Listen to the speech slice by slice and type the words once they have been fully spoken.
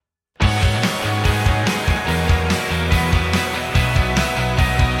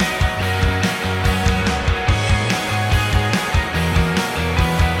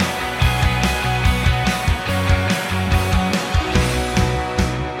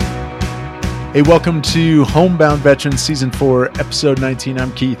Hey, welcome to Homebound Veterans Season 4, Episode 19.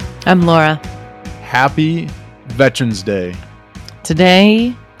 I'm Keith. I'm Laura. Happy Veterans Day.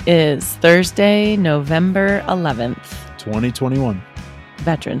 Today is Thursday, November 11th. 2021.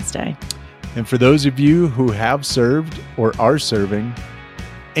 Veterans Day. And for those of you who have served or are serving,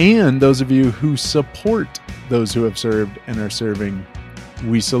 and those of you who support those who have served and are serving,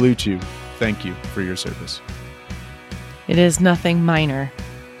 we salute you. Thank you for your service. It is nothing minor,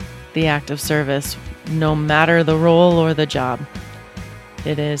 the act of service, no matter the role or the job.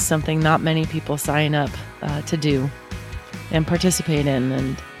 It is something not many people sign up to do and participate in,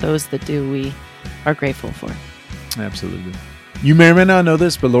 and those that do, we are grateful for. Absolutely. You may or may not know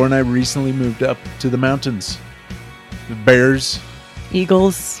this, but Laura and I recently moved up to the mountains. The bears.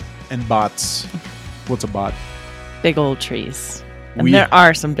 Eagles. And bots. What's a bot? Big old trees. And there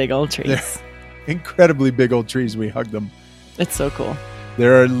are some big old trees. Incredibly big old trees. We hug them. It's so cool.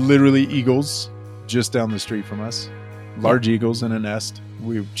 There are literally eagles just down the street from us. Large eagles in a nest.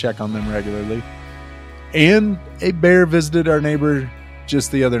 We check on them regularly. And a bear visited our neighbor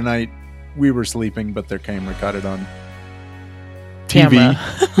just the other night. We were sleeping, but their camera caught it on TV.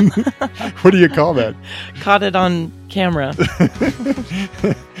 What do you call that? Caught it on camera.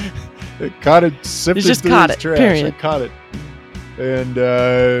 It caught it, sifted just through caught its it, trash. period. It caught it. And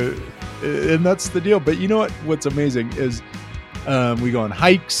that's the deal. But you know what? What's amazing is we go on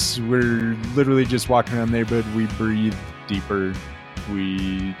hikes. We're literally just walking around the neighborhood. We breathe deeper.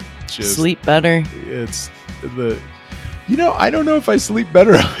 We just sleep better. It's the, I don't know if I sleep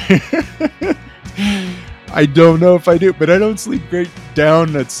better out here. I don't know if I do, but I don't sleep great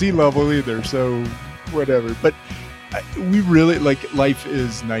down at sea level either. So whatever. But we really life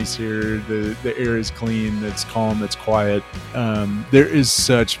is nice here. The air is clean. It's calm. It's quiet. There is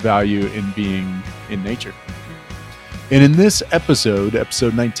such value in being in nature. And in this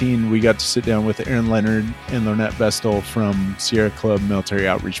episode 19, we got to sit down with Leonard and Lornett Vestal from Sierra Club Military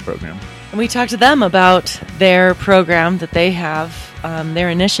Outreach Program. And we talked to them about their program that they have, their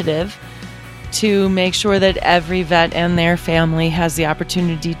initiative to make sure that every vet and their family has the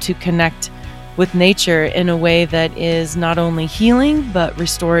opportunity to connect with nature in a way that is not only healing, but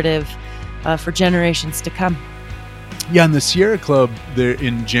restorative for generations to come. Yeah, and the Sierra Club,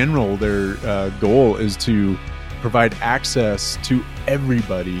 in general, their goal is to provide access to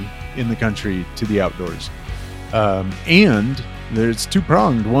everybody in the country to the outdoors. And there's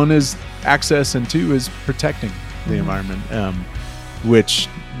two-pronged. One is access, and two is protecting the environment, which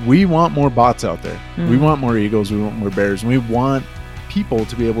we want more bots out there. We want more eagles. We want more bears. And we want people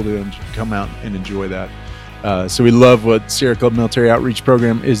to be able to come out and enjoy that. So we love what Sierra Club Military Outreach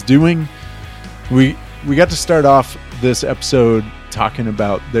Program is doing. We got to start off this episode talking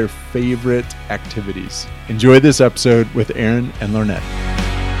about their favorite activities. Enjoy this episode with Aaron and Lornett.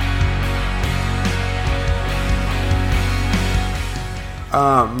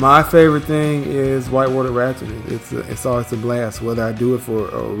 My favorite thing is whitewater rafting. It's always a blast. Whether I do it for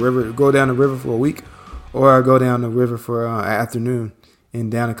a river, go down the river for a week, or I go down the river for an afternoon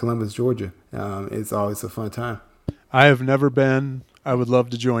down in Columbus, Georgia. It's always a fun time. I have never been. I would love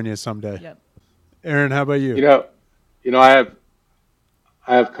to join you someday. Yep. Aaron, how about you?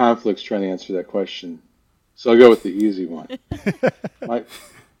 I have conflicts trying to answer that question, so I'll go with the easy one.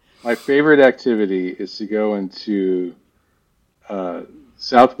 My favorite activity is to go into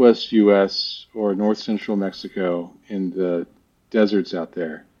Southwest U.S. or North Central Mexico in the deserts out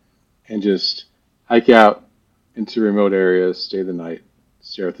there, and just hike out into remote areas, stay the night,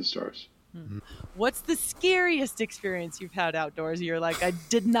 stare at the stars. What's the scariest experience you've had outdoors? You're like, I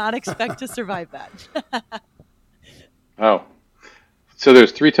did not expect to survive that. Oh, so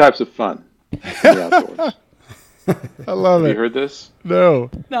there's three types of fun in the outdoors. I love it. Have you heard this? No.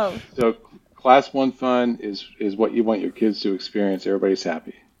 So Class 1 fun is what you want your kids to experience. Everybody's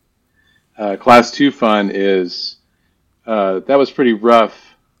happy. Class 2 fun is, that was pretty rough.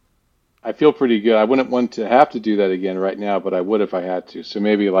 I feel pretty good. I wouldn't want to have to do that again right now, but I would if I had to. So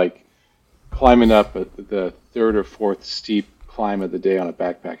maybe like climbing up the third or fourth steep climb of the day on a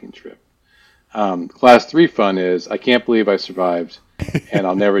backpacking trip. Class 3 fun is, I can't believe I survived, and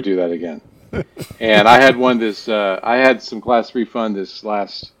I'll never do that again. And I had some Class 3 fun this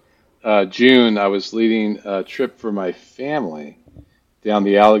last June. I was leading a trip for my family down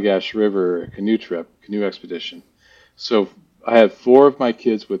the Allagash River, canoe expedition. So I had 4 of my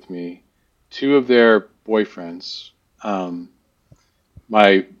kids with me, 2 of their boyfriends,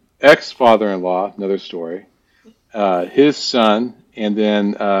 my ex-father-in-law, another story, his son, and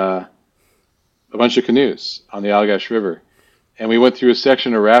then a bunch of canoes on the Allagash River. And we went through a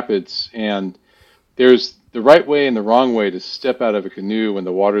section of rapids, and there's the right way and the wrong way to step out of a canoe when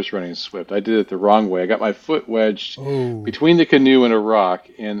the water's running swift. I did it the wrong way. I got my foot wedged between the canoe and a rock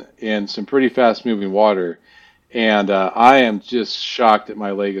in some pretty fast moving water. And I am just shocked that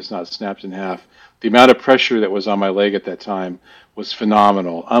my leg is not snapped in half. The amount of pressure that was on my leg at that time was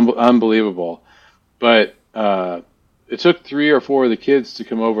phenomenal, unbelievable. But it took 3 or 4 of the kids to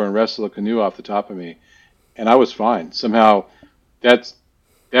come over and wrestle a canoe off the top of me, and I was fine. Somehow, that's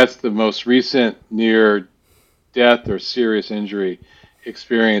the most recent near death or serious injury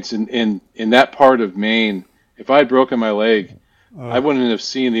experience in that part of Maine. If I had broken my leg, I wouldn't have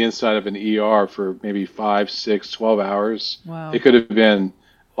seen the inside of an ER for maybe 5, 6, 12 hours. Wow. It could have been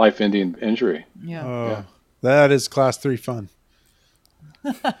life-ending injury. Yeah. That is class 3 fun.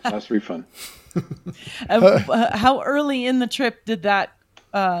 Class 3 fun. How early in the trip did that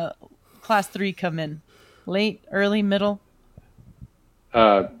class 3 come in? Late, early, middle?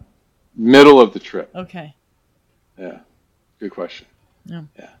 Middle of the trip. Okay. Yeah. Good question. Yeah.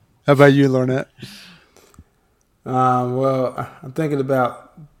 How about you, Lornett? Well, I'm thinking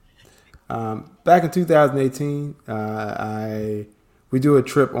about back in 2018. We do a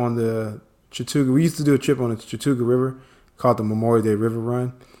trip on the Chattooga. We used to do a trip on the Chattooga River called the Memorial Day River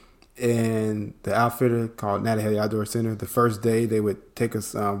Run, and the outfitter called Nataheli Outdoor Center. The first day they would take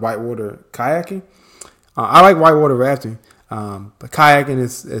us whitewater kayaking. I like whitewater rafting, but kayaking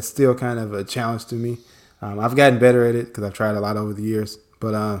is still kind of a challenge to me. I've gotten better at it because I've tried a lot over the years,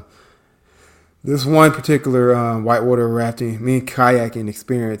 but this one particular whitewater rafting, me kayaking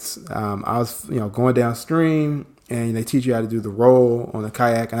experience, I was going downstream, and they teach you how to do the roll on the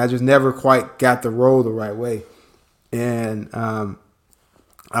kayak, and I just never quite got the roll the right way. And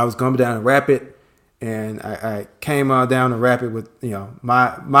I was going down a rapid, and I came down the rapid with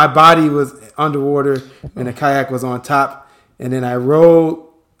my body was underwater, and the kayak was on top, and then I rolled.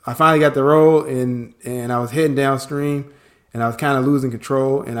 I finally got the roll, and I was heading downstream, and I was kind of losing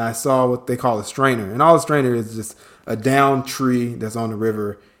control, and I saw what they call a strainer. And all a strainer is just a downed tree that's on the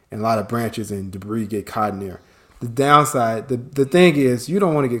river, and a lot of branches and debris get caught in there. The downside, the thing is, you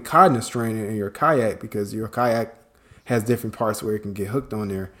don't want to get caught in a strainer in your kayak because your kayak has different parts where it can get hooked on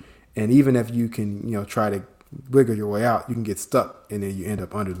there. And even if you can, try to wiggle your way out, you can get stuck, and then you end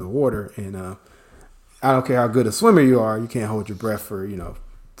up under the water. And I don't care how good a swimmer you are, you can't hold your breath for,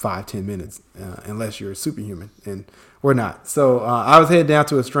 5-10 minutes unless you're a superhuman, and we're not. So I was headed down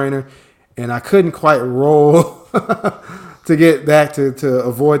to a strainer, and I couldn't quite roll to get back to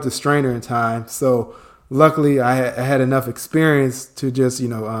avoid the strainer in time. So luckily I had enough experience to just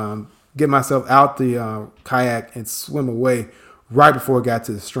get myself out the kayak and swim away right before it got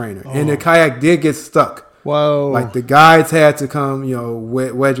to the strainer. And the kayak did get stuck. Whoa. Like the guides had to come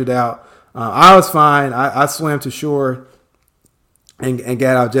wedge it out. I was fine. I swam to shore and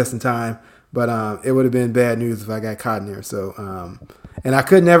got out just in time, but it would have been bad news if I got caught in there. So, and I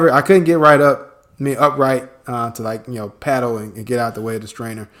couldn't get upright to paddle and get out the way of the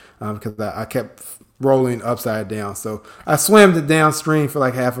strainer because I kept rolling upside down. So I swam the downstream for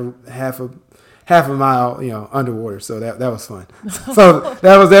like half a mile, underwater. So that was fun. So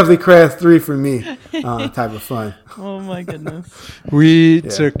that was definitely class 3 for me, type of fun. Oh my goodness. We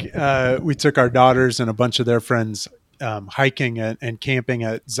took our daughters and a bunch of their friends hiking and camping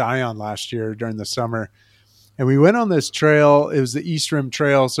at Zion last year during the summer. And we went on this trail. It was the East Rim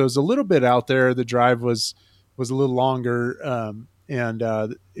Trail. So it was a little bit out there. The drive was a little longer. And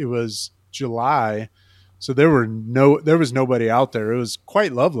it was July. So there was nobody out there. It was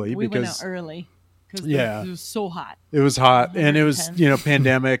quite lovely. We because went out early because it was so hot. It was hot, and it was 110.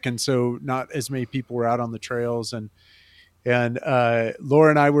 pandemic, and so not as many people were out on the trails. And Laura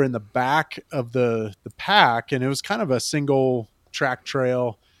and I were in the back of the pack, and it was kind of a single track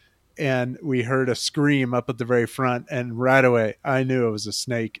trail. And we heard a scream up at the very front, and right away I knew it was a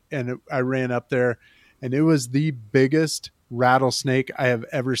snake. And I ran up there, and it was the biggest rattlesnake I have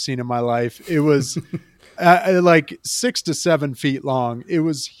ever seen in my life. It was like 6 to 7 feet long. It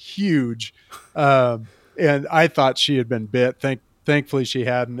was huge. And I thought she had been bit. Thankfully she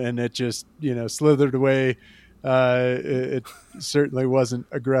hadn't. And it just, slithered away. It certainly wasn't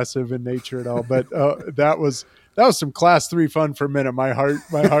aggressive in nature at all, but that was some class 3 fun for a minute. My heart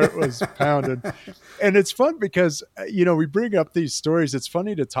was pounding. And it's fun because, we bring up these stories. It's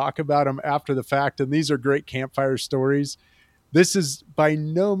funny to talk about them after the fact. And these are great campfire stories. This is by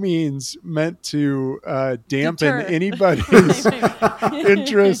no means meant to dampen anybody's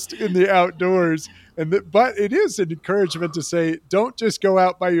interest in the outdoors. But it is an encouragement to say, don't just go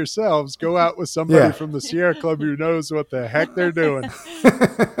out by yourselves. Go out with somebody from the Sierra Club who knows what the heck they're doing.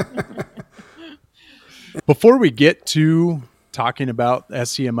 Before we get to talking about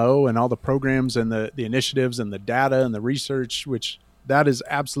SCMO and all the programs and the initiatives and the data and the research, which that is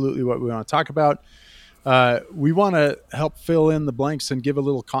absolutely what we want to talk about. We want to help fill in the blanks and give a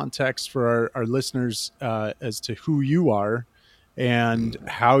little context for our listeners as to who you are and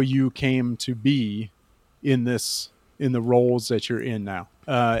how you came to be in the roles that you're in now.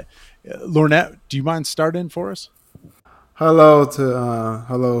 Lornett, do you mind starting for us? Hello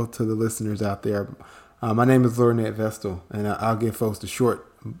to the listeners out there. My name is Leonard and Lornett Vestal, and I'll give folks the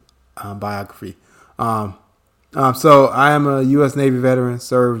short biography. So I am a U.S. Navy veteran,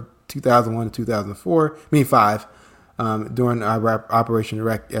 served 2001 to 2004, five. During our Operation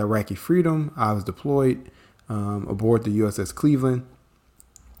Iraqi Freedom, I was deployed aboard the USS Cleveland.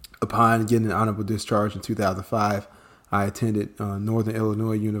 Upon getting an honorable discharge in 2005, I attended Northern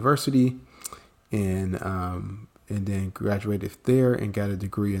Illinois University and then graduated there and got a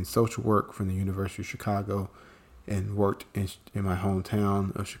degree in social work from the University of Chicago and worked in my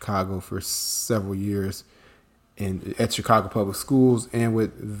hometown of Chicago for several years at Chicago Public Schools and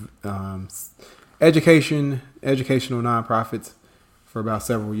with educational nonprofits for about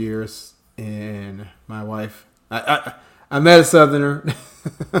several years. And my wife, I met a Southerner,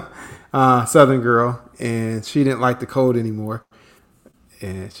 Southern girl, and she didn't like the cold anymore.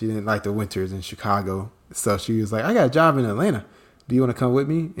 And she didn't like the winters in Chicago. So she was like, I got a job in Atlanta. Do you want to come with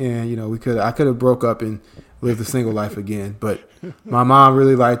me? And, I could have broke up and lived a single life again. But my mom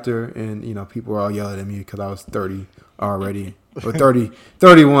really liked her. And, people were all yelling at me because I was 30 already, or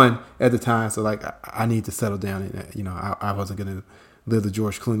 31 at the time. So, like, I need to settle down. And, I wasn't going to live the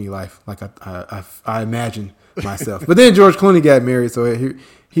George Clooney life like I imagined myself. But then George Clooney got married. So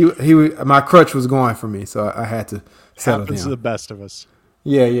he my crutch was going for me. So I had to settle Happens down. to the best of us.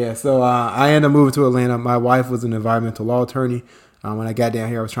 Yeah. So I ended up moving to Atlanta. My wife was an environmental law attorney. When I got down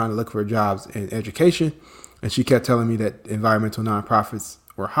here, I was trying to look for jobs in education, and she kept telling me that environmental nonprofits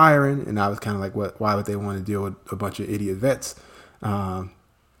were hiring, and I was kind of like, why would they want to deal with a bunch of idiot vets?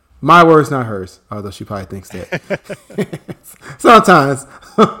 My words, not hers, although she probably thinks that. Sometimes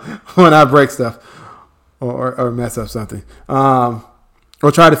when I break stuff or mess up something, or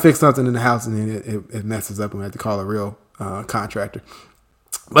try to fix something in the house and then it messes up and we have to call a real contractor.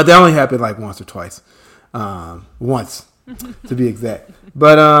 But that only happened like once or twice. Once, to be exact.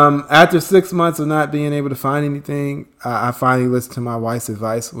 But after 6 months of not being able to find anything, I finally listened to my wife's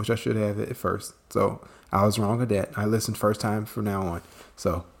advice, which I should have at first. So I was wrong with that. I listened first time from now on.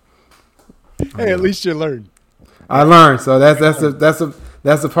 So hey, at least you learned. I learned. So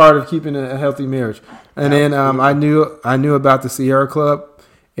that's a part of keeping a healthy marriage. And then I knew about the Sierra Club,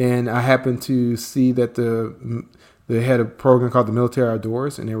 and I happened to see that they had a program called the Military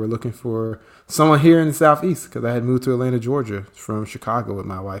Outdoors, and they were looking for someone here in the Southeast because I had moved to Atlanta, Georgia from Chicago with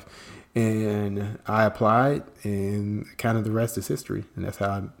my wife. And I applied, and kind of the rest is history. And that's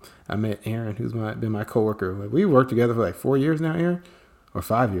how I met Aaron, who's been my coworker. We worked together for like 4 years now, Aaron, or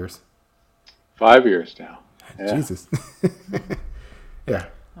 5 years. 5 years now. Yeah. Jesus. Yeah.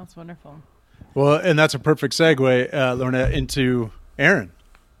 That's wonderful. Well, and that's a perfect segue, Lornett, into Aaron.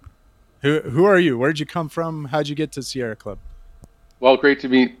 Who are you? Where'd you come from? How'd you get to Sierra Club? Well, great to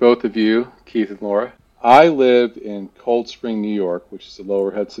meet both of you, Keith and Laura. I live in Cold Spring, New York, which is the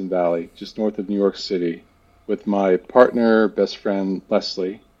lower Hudson Valley, just north of New York City, with my partner, best friend,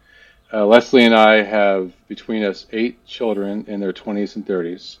 Leslie. Leslie and I have between us 8 children in their 20s and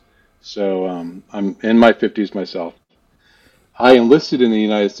 30s. So I'm in my 50s myself. I enlisted in the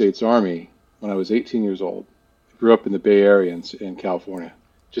United States Army when I was 18 years old. I grew up in the Bay Area in California,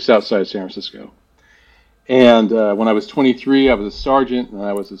 just outside San Francisco. And when I was 23, I was a sergeant, and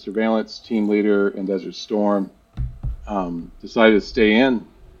I was a surveillance team leader in Desert Storm. Decided to stay in.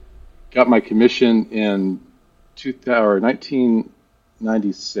 Got my commission in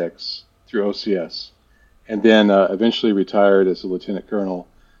 1996 through OCS, and then eventually retired as a lieutenant colonel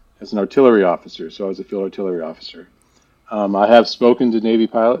as an artillery officer. So I was a field artillery officer. I have spoken to Navy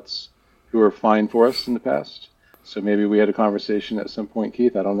pilots who were flying for us in the past. So maybe we had a conversation at some point,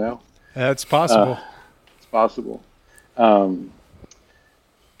 Keith. I don't know. That's possible. It's possible. And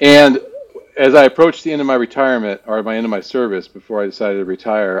as I approached the end of my retirement, or my end of my service, before I decided to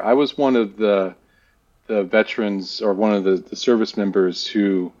retire, I was one of the veterans, or one of the service members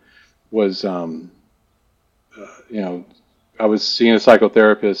who was, I was seeing a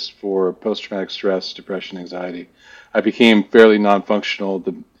psychotherapist for post-traumatic stress, depression, anxiety. I became fairly non-functional.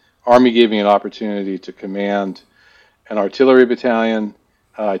 The Army gave me an opportunity to command an artillery battalion.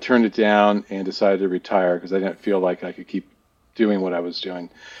 I turned it down and decided to retire because I didn't feel like I could keep doing what I was doing.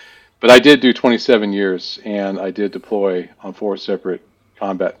 But I did do 27 years, and I did deploy on 4 separate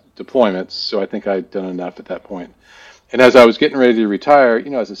combat deployments, so I think I'd done enough at that point. And as I was getting ready to retire,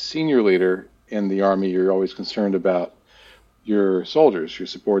 as a senior leader in the Army, you're always concerned about your soldiers, your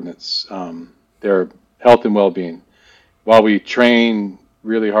subordinates, their health and well-being. While we train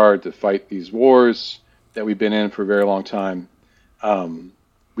really hard to fight these wars that we've been in for a very long time,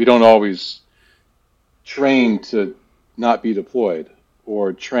 we don't always train to not be deployed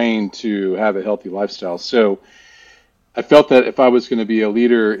or train to have a healthy lifestyle. So I felt that if I was going to be a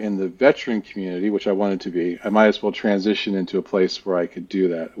leader in the veteran community, which I wanted to be, I might as well transition into a place where I could do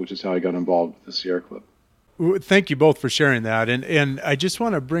that, which is how I got involved with the Sierra Club. Thank you both for sharing that. And I just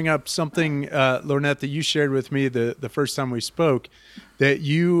want to bring up something, Lornett, that you shared with me the first time we spoke, that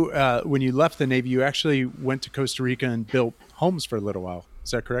you, when you left the Navy, you actually went to Costa Rica and built homes for a little while.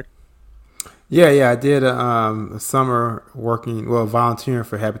 Is that correct? Yeah. I did a summer volunteering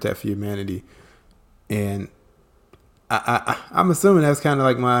for Habitat for Humanity. And I'm assuming that's kind of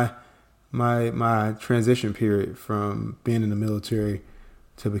like my transition period from being in the military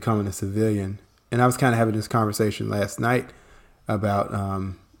to becoming a civilian. And I was kind of having this conversation last night about,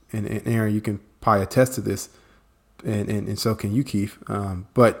 and Aaron, you can probably attest to this, and so can you, Keith.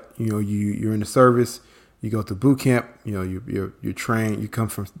 But you're in the service, you go through boot camp, you're trained, you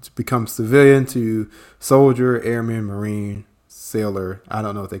become civilian to soldier, airman, Marine, sailor. I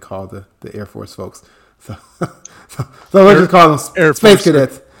don't know what they call the Air Force folks. So let's just call them space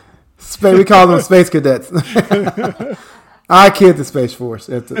cadets. We call them space cadets. I kid the Space Force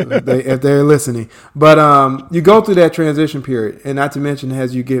if they're listening. But you go through that transition period, and not to mention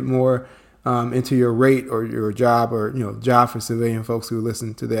as you get more into your rate or your job, or job for civilian folks who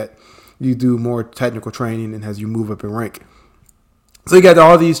listen to that, you do more technical training, and as you move up in rank, so you got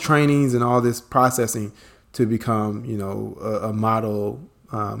all these trainings and all this processing to become a model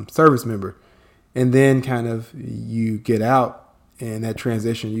service member, and then kind of you get out, and that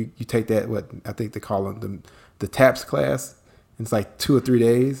transition you take that, what I think they call them the TAPS class. It's like 2 or 3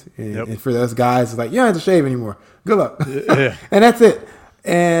 days. And for us guys, it's like, you don't have to shave anymore. Good luck. Yeah. And that's it.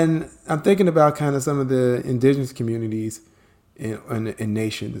 And I'm thinking about kind of some of the indigenous communities and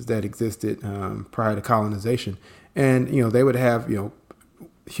nations that existed prior to colonization. And, they would have,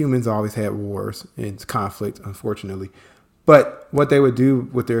 humans always had wars and conflict, unfortunately. But what they would do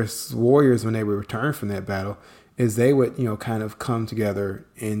with their warriors when they would return from that battle is they would, kind of come together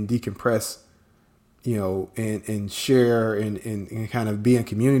and decompress, and share and kind of be in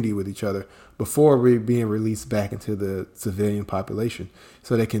community with each other before being released back into the civilian population,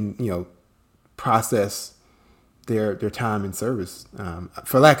 so they can, process their time in service,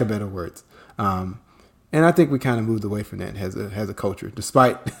 for lack of better words. And I think we kind of moved away from that as a culture,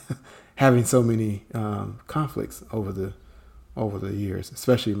 despite having so many conflicts over the years,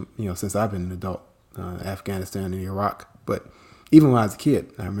 especially since I've been an adult, Afghanistan and Iraq. But even when I was a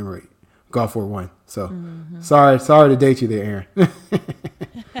kid, I remember Gulf War I. So sorry to date you there, Aaron.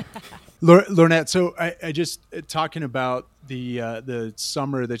 Lornett, so I just talking about the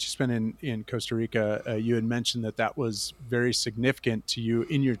summer that you spent in Costa Rica, you had mentioned that was very significant to you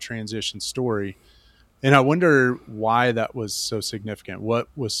in your transition story. And I wonder why that was so significant. What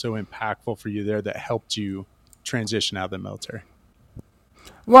was so impactful for you there that helped you transition out of the military?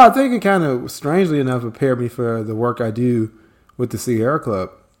 Well, I think it kind of, strangely enough, prepared me for the work I do with the Sierra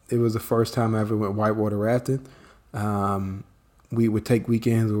Club. It was the first time I ever went whitewater rafting. We would take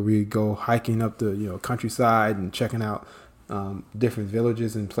weekends where we'd go hiking up the countryside and checking out different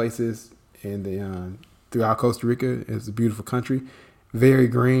villages and places. And throughout Costa Rica, it's a beautiful country, very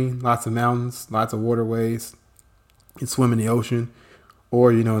green, lots of mountains, lots of waterways. You can swim in the ocean,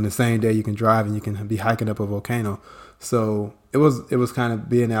 or in the same day you can drive and you can be hiking up a volcano. So it was kind of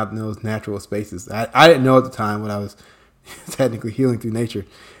being out in those natural spaces. I didn't know at the time what I was technically healing through nature.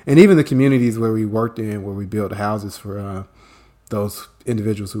 And even the communities where we worked in, where we built houses for those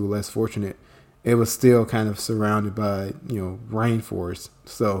individuals who were less fortunate, it was still kind of surrounded by rainforest.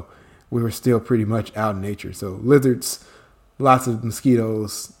 So we were still pretty much out in nature. So lizards, lots of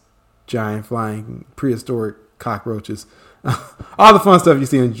mosquitoes, giant flying prehistoric cockroaches, all the fun stuff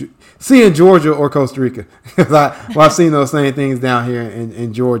you see in Georgia or Costa Rica. I've seen those same things down here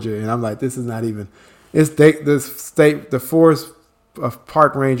in Georgia, and I'm like, this is not even. The forest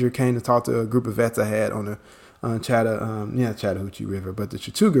park ranger came to talk to a group of vets I had on the Chattahoochee River, but the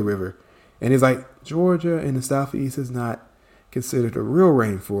Chattooga River, and he's like, Georgia in the southeast is not considered a real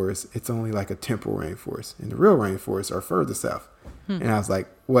rainforest. It's only like a temporal rainforest, and the real rainforests are further south. And I was like,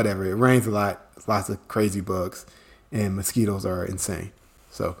 whatever. It rains a lot, lots of crazy bugs, and mosquitoes are insane.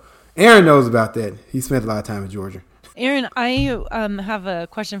 So Aaron knows about that. He spent a lot of time in Georgia. Aaron, I have a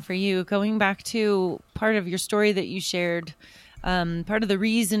question for you. Going back to part of your story that you shared, part of the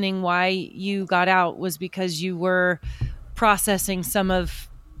reasoning why you got out was because you were processing some of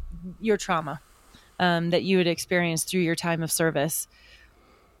your trauma that you had experienced through your time of service.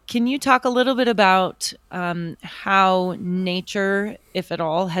 Can you talk a little bit about how nature, if at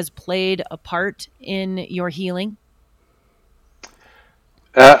all, has played a part in your healing?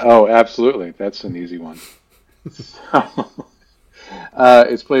 Oh, absolutely. That's an easy one. It's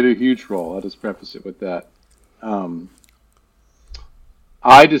played a huge role. I'll just preface it with that. Um,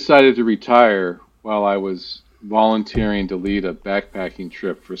 I decided to retire while I was volunteering to lead a backpacking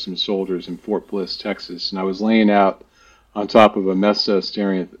trip for some soldiers in Fort Bliss, Texas. And I was laying out on top of a mesa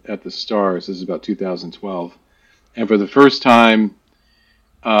staring at the stars. This is about 2012. And for the first time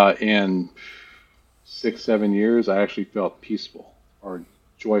in 6-7 years, I actually felt peaceful or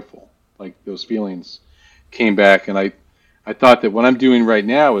joyful. Like those feelings came back. And I thought that what I'm doing right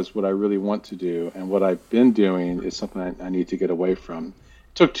now is what I really want to do. And what I've been doing is something I need to get away from.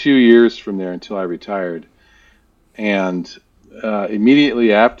 It took 2 years from there until I retired. And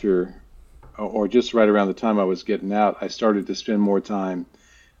immediately after, or just right around the time I was getting out, I started to spend more time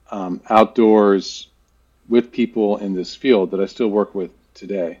outdoors with people in this field that I still work with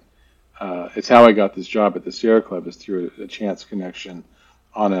today. It's how I got this job at the Sierra Club, is through a chance connection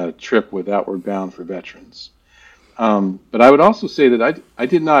on a trip with Outward Bound for veterans. But I would also say that I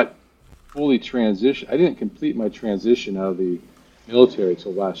did not fully transition. I didn't complete my transition out of the military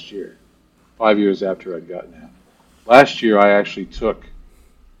till last year, 5 years after I'd gotten out. Last year, I actually took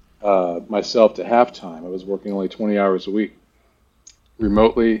myself to halftime. I was working only 20 hours a week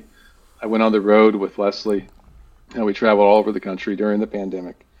remotely. I went on the road with Leslie, and we traveled all over the country during the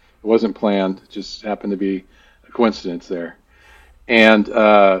pandemic. It wasn't planned; it just happened to be a coincidence there. And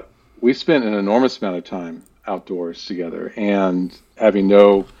we spent an enormous amount of time outdoors together, and having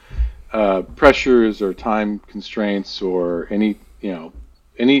no pressures or time constraints or any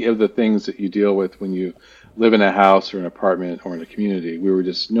of the things that you deal with when you live in a house or an apartment or in a community. We were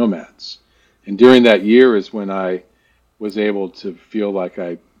just nomads. And during that year is when I was able to feel like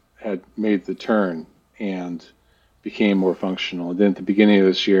I had made the turn and became more functional. And then at the beginning of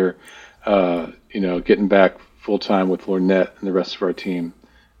this year, getting back full time with Lornett and the rest of our team,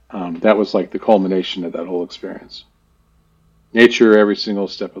 that was like the culmination of that whole experience. Nature every single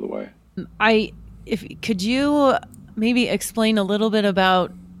step of the way. Could you maybe explain a little bit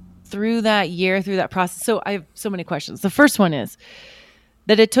about through that process? So I have so many questions. The first one is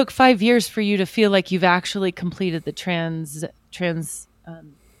that it took 5 years for you to feel like you've actually completed the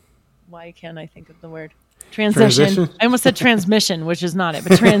why can't I think of the word? Transition. I almost said transmission, which is not it,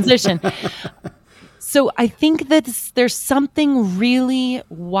 but transition. So I think that there's something really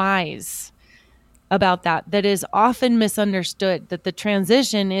wise about that is often misunderstood, that the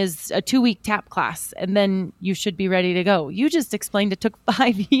transition is a 2-week tap class and then you should be ready to go. You just explained it took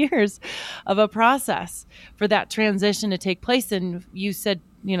 5 years of a process for that transition to take place. And you said,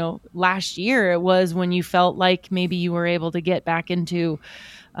 last year it was when you felt like maybe you were able to get back into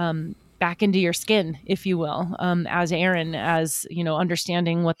your skin, if you will, as Aaron, as,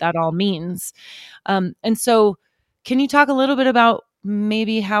 understanding what that all means. And so can you talk a little bit about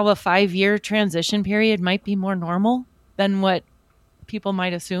maybe how a 5-year transition period might be more normal than what people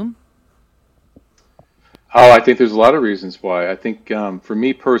might assume? Oh, I think there's a lot of reasons why. I think for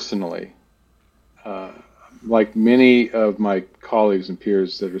me personally, like many of my colleagues and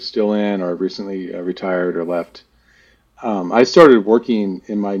peers that are still in or recently retired or left, I started working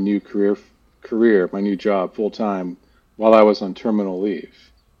in my new career, my new job full time while I was on terminal leave.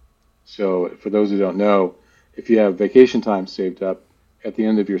 So for those who don't know, if you have vacation time saved up, at the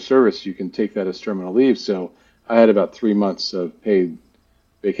end of your service, you can take that as terminal leave. So I had about 3 months of paid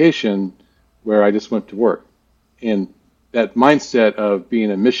vacation where I just went to work. And that mindset of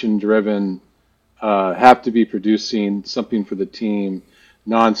being a mission-driven, have to be producing something for the team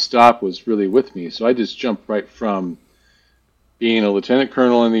nonstop was really with me. So I just jumped right from being a lieutenant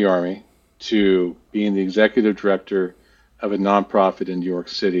colonel in the Army to being the executive director of a nonprofit in New York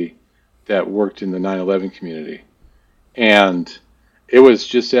City that worked in the 9/11 community. And it was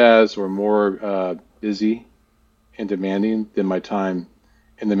just as or more busy and demanding than my time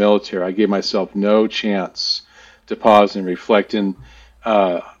in the military. I gave myself no chance to pause and reflect. And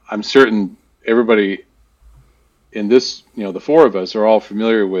I'm certain everybody in this, the four of us are all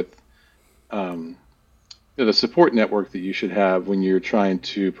familiar with the support network that you should have when you're trying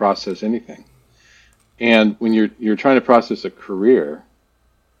to process anything. And when you're trying to process a career,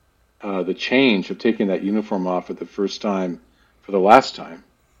 the change of taking that uniform off for the first time, for the last time,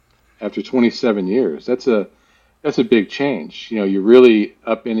 after 27 years, that's a big change. You're really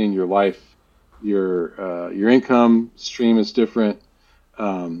upending your life. Your income stream is different.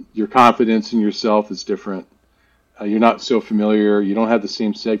 Your confidence in yourself is different. You're not so familiar. You don't have the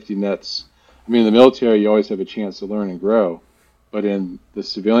same safety nets. I mean, in the military, you always have a chance to learn and grow, but in the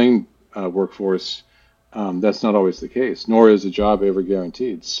civilian workforce, that's not always the case, nor is a job ever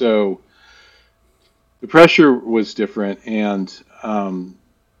guaranteed. So the pressure was different, and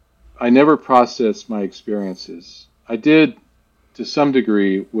I never processed my experiences. I did to some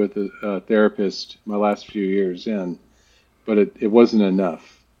degree with a therapist my last few years in, but it wasn't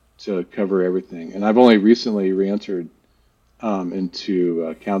enough to cover everything. And I've only recently re-entered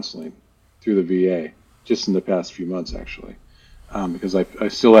into counseling through the VA, just in the past few months, actually, because I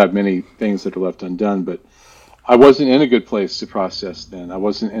still have many things that are left undone. But I wasn't in a good place to process then. I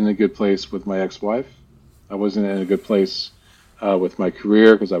wasn't in a good place with my ex-wife. I wasn't in a good place with my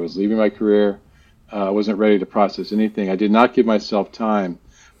career because I was leaving my career. I wasn't ready to process anything. I did not give myself time.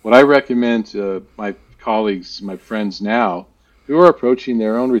 What I recommend to my colleagues, my friends now, who are approaching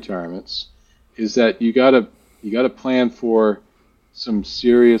their own retirements, is that you gotta plan for some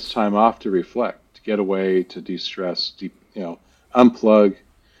serious time off to reflect, to get away, to de-stress, unplug,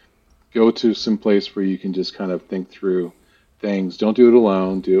 go to some place where you can just kind of think through things. Don't do it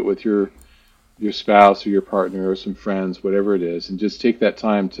alone. Do it with your spouse or your partner or some friends, whatever it is, and just take that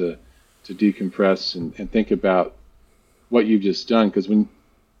time to decompress and think about what you've just done. Because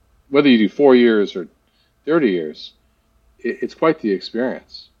whether you do 4 years or 30 years, it's quite the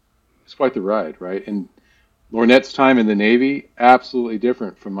experience. It's quite the ride, right? And Lornett's time in the Navy, absolutely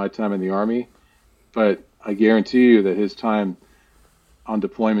different from my time in the Army, but I guarantee you that his time on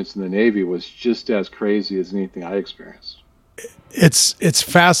deployments in the Navy was just as crazy as anything I experienced. It's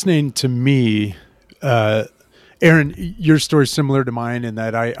fascinating to me, Aaron. Your story's similar to mine in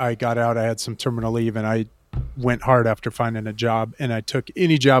that I got out. I had some terminal leave, and I went hard after finding a job. And I took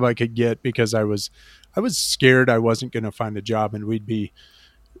any job I could get because I was scared I wasn't going to find a job, and we'd be,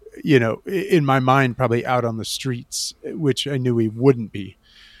 in my mind, probably out on the streets, which I knew we wouldn't be.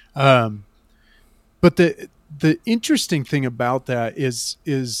 But the interesting thing about that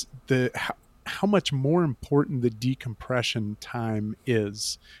is how much more important the decompression time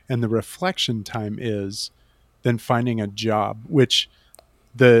is and the reflection time is than finding a job, which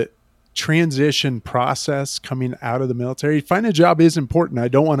the transition process coming out of the military, finding a job is important. I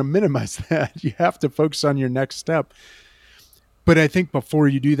don't want to minimize that. You have to focus on your next step. But I think before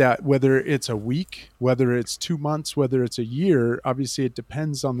you do that, whether it's a week, whether it's 2 months, whether it's a year, obviously it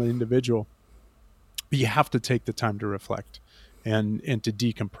depends on the individual. But you have to take the time to reflect and to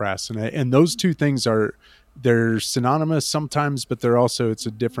decompress. And those two things they're synonymous sometimes, but it's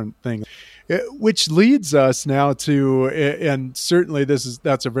a different thing. Which leads us now to, and certainly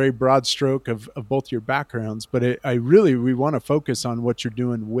that's a very broad stroke of both your backgrounds, but we want to focus on what you're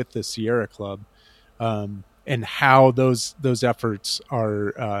doing with the Sierra Club, and how those efforts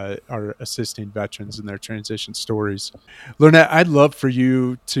are assisting veterans in their transition stories. Lornett, I'd love for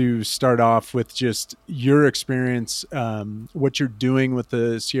you to start off with just your experience, what you're doing with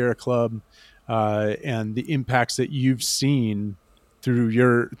the Sierra Club, and the impacts that you've seen through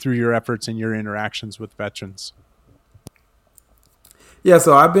your efforts and your interactions with veterans. Yeah,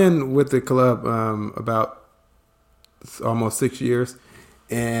 so I've been with the club about almost 6 years,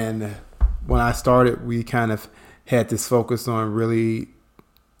 and when I started, we kind of had this focus on really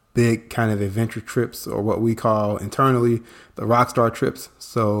big kind of adventure trips, or what we call internally the Rockstar trips.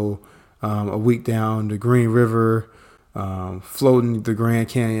 So a week down the Green River, floating the Grand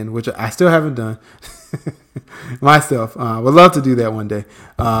Canyon, which I still haven't done myself. Would love to do that one day.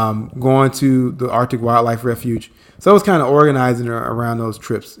 Going to the Arctic Wildlife Refuge. So I was kind of organizing around those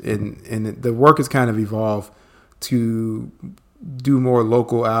trips, and the work has kind of evolved to do more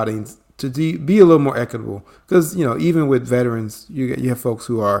local outings, to be a little more equitable. Because, even with veterans, you have folks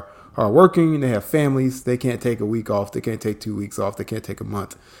who are working, they have families, they can't take a week off, they can't take 2 weeks off, they can't take a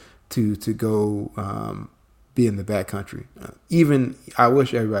month to go be in the backcountry. Even I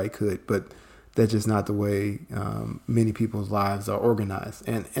wish everybody could, but that's just not the way many people's lives are organized.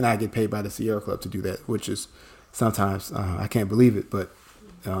 And I get paid by the Sierra Club to do that, which is sometimes I can't believe it, but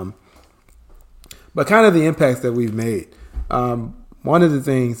kind of the impacts that we've made. One of the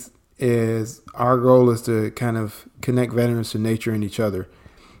things is our goal is to kind of connect veterans to nature and each other.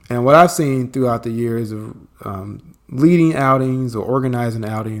 And what I've seen throughout the years of leading outings or organizing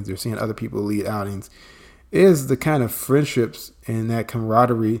outings or seeing other people lead outings is the kind of friendships and that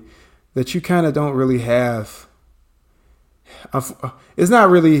camaraderie that you kind of don't really have. It's not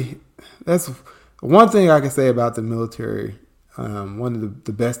really, that's one thing I can say about the military. One of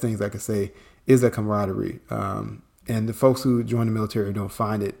the best things I could say is the camaraderie. And the folks who join the military don't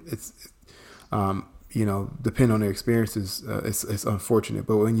find it. It's depending on their experiences, it's unfortunate.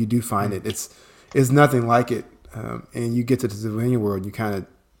 But when you do find it, it's nothing like it. and you get to the civilian world,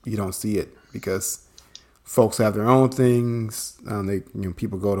 you don't see it because folks have their own things.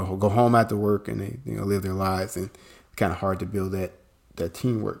 People go home after work and they live their lives, and it's kind of hard to build that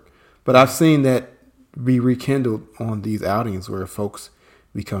teamwork. But I've seen that be rekindled on these outings where folks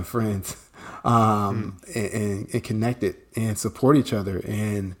become friends and connected and support each other.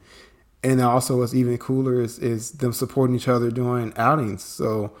 And also what's even cooler is them supporting each other during outings.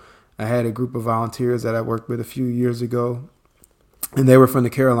 So I had a group of volunteers that I worked with a few years ago, and they were from the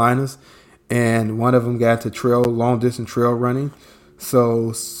Carolinas, and one of them got to long distance trail running.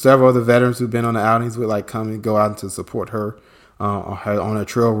 So several other veterans who've been on the outings would come and go out to support her on her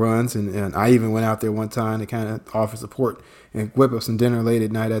trail runs. And I even went out there one time to kind of offer support and whip up some dinner late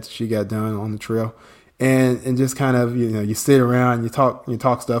at night after she got done on the trail. And just kind of, you sit around, you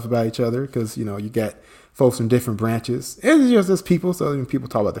talk stuff about each other because, you got folks from different branches. And it's just as people. So people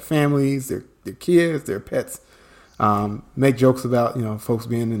talk about their families, their kids, their pets, make jokes about, folks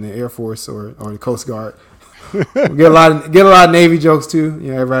being in the Air Force or the Coast Guard. We get a lot of Navy jokes too.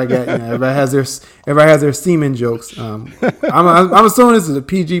 Everybody has their seaman jokes. I'm assuming this is a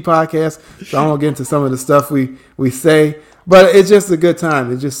PG podcast, so I won't get into some of the stuff we say. But it's just a good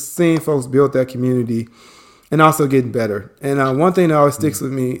time. It's just seeing folks build that community and also getting better. And one thing that always sticks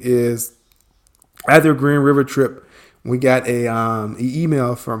with me is at the Green River trip, we got a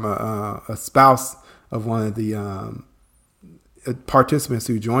email from a spouse of one of the participants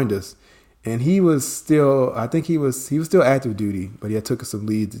who joined us. And he was still, I think he was still active duty, but he had took some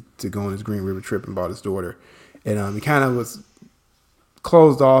leave to go on his Green River trip and brought his daughter. And he kind of was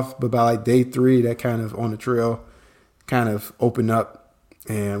closed off, but by day 3, that kind of on the trail kind of opened up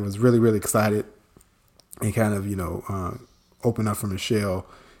and was really, really excited and kind of, opened up from his shell.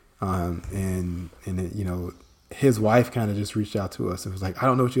 And his wife kind of just reached out to us and was like, I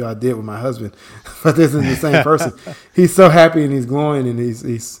don't know what y'all did with my husband, but this is the same person. He's so happy and he's glowing, and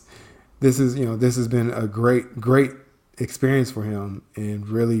this has been a great experience for him and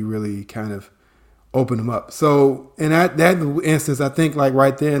really, really kind of opened him up. So in that instance, I think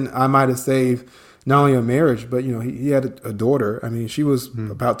right then I might have saved not only a marriage, but he had a daughter. I mean, she was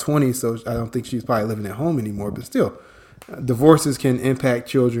about 20, so I don't think she's probably living at home anymore. But still, divorces can impact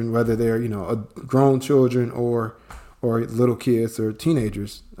children, whether they're grown children or little kids or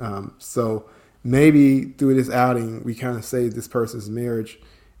teenagers. So maybe through this outing, we kind of saved this person's marriage,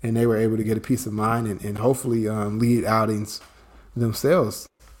 and they were able to get a peace of mind and hopefully lead outings themselves.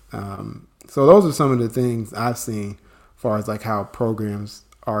 So those are some of the things I've seen as far as how programs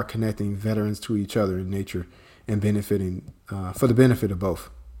are connecting veterans to each other in nature and benefiting for the benefit of both.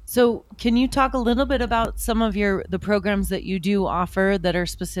 So can you talk a little bit about some of the programs that you do offer that are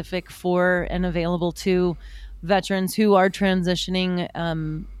specific for and available to veterans who are transitioning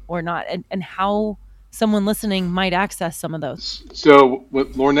or not, and how someone listening might access some of those? So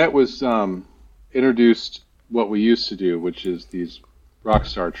what Lornett was introduced what we used to do, which is these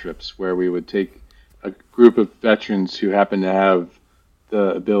Rockstar trips where we would take a group of veterans who happen to have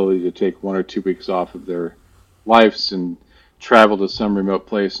the ability to take 1 or 2 weeks off of their lives and travel to some remote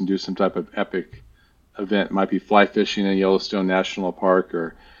place and do some type of epic event. It might be fly fishing in Yellowstone National Park,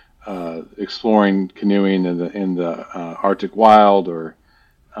 or exploring canoeing in the Arctic Wild, or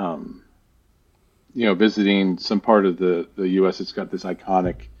visiting some part of the U.S. that's got this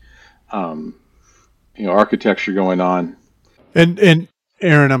iconic architecture going on. And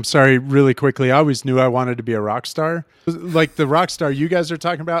Aaron, I'm sorry, really quickly, I always knew I wanted to be a rock star. Like the rock star you guys are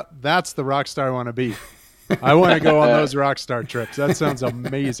talking about, that's the rock star I want to be. I want to go on those rock star trips. That sounds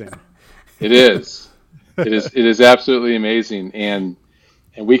amazing. It is. It is absolutely amazing. And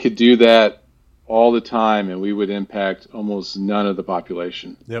we could do that all the time, and we would impact almost none of the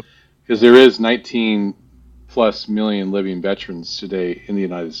population. Yep. Because there is 19 plus million living veterans today in the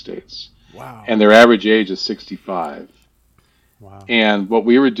United States. Wow. And their average age is 65. Wow. And what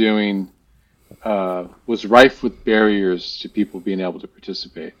we were doing was rife with barriers to people being able to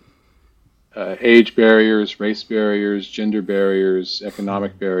participate. Age barriers, race barriers, gender barriers,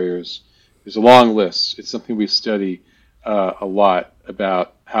 economic barriers. There's a long list. It's something we study a lot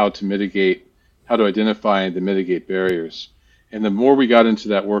about how to identify and to mitigate barriers. And the more we got into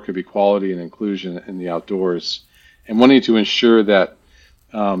that work of equality and inclusion in the outdoors, and wanting to ensure that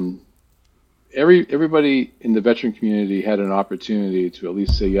everybody in the veteran community had an opportunity to at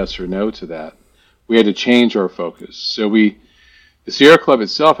least say yes or no to that, we had to change our focus. So the Sierra Club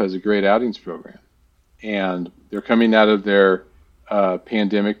itself has a great outings program, and they're coming out of their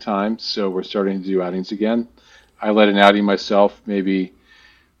pandemic time, so we're starting to do outings again. I led an outing myself maybe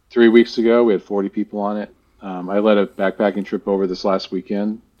 3 weeks ago. We had 40 people on it. I led a backpacking trip over this last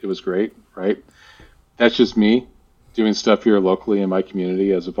weekend. It was great, right? That's just me doing stuff here locally in my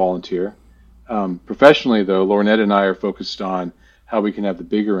community as a volunteer. Professionally, though, Lornett and I are focused on how we can have the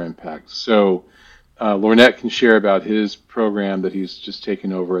bigger impact. So Lornett can share about his program that he's just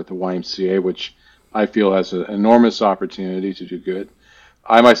taken over at the YMCA, which I feel has an enormous opportunity to do good.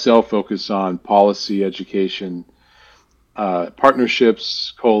 I myself focus on policy, education,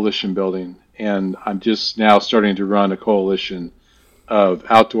 partnerships, coalition building, and I'm just now starting to run a coalition of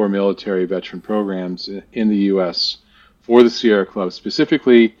outdoor military veteran programs in the U.S. for the Sierra Club,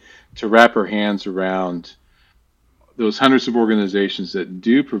 specifically to wrap our hands around those hundreds of organizations that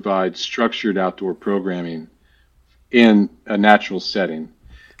do provide structured outdoor programming in a natural setting.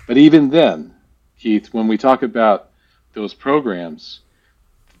 But even then, Keith, when we talk about those programs,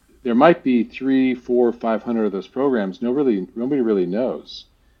 there might be 300, 400, 500 of those programs. Nobody really knows.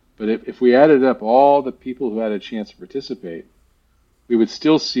 But if we added up all the people who had a chance to participate, we would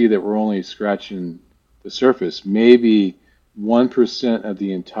still see that we're only scratching the surface. Maybe 1% of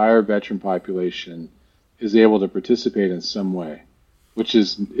the entire veteran population is able to participate in some way, which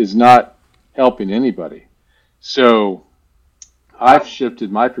is not helping anybody. So I've shifted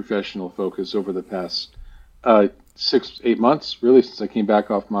my professional focus over the past 6-8 months, really since I came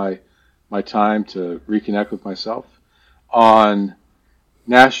back off my time to reconnect with myself, on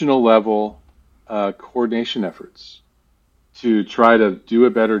national level coordination efforts to try to do a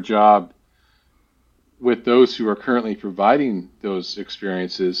better job with those who are currently providing those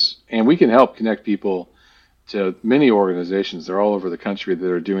experiences. And we can help connect people to many organizations. They're all over the country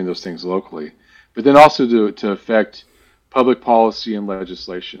that are doing those things locally, but then also to affect public policy and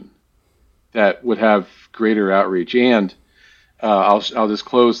legislation that would have greater outreach. And I'll just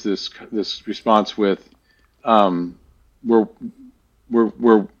close this response with we're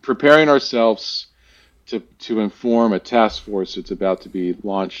preparing ourselves to inform a task force that's about to be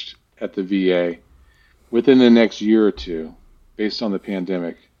launched at the VA within the next year or two, based on the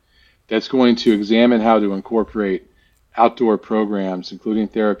pandemic, that's going to examine how to incorporate outdoor programs, including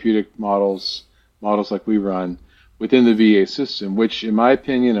therapeutic models like we run, within the VA system, which in my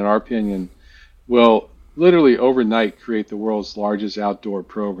opinion and our opinion will literally overnight create the world's largest outdoor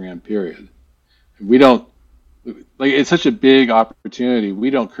program, period. We don't, it's such a big opportunity.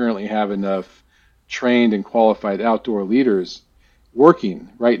 We don't currently have enough trained and qualified outdoor leaders working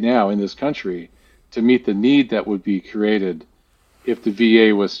right now in this country to meet the need that would be created if the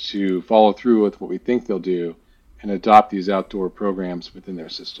VA was to follow through with what we think they'll do and adopt these outdoor programs within their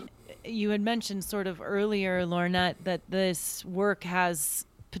system. You had mentioned sort of earlier, Lornett, that this work has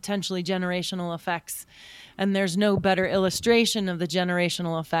potentially generational effects, and there's no better illustration of the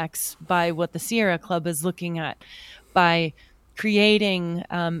generational effects by what the Sierra Club is looking at, by creating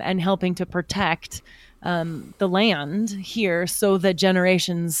and helping to protect the land here so that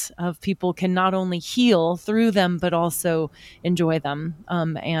generations of people can not only heal through them, but also enjoy them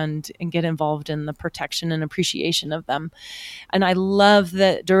and get involved in the protection and appreciation of them. And I love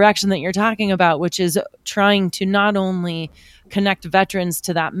the direction that you're talking about, which is trying to not only connect veterans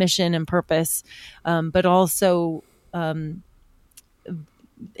to that mission and purpose, but also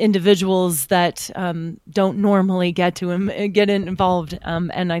individuals that don't normally get involved.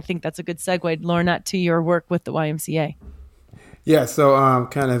 And I think that's a good segue, Lornett, to your work with the YMCA. Yeah, so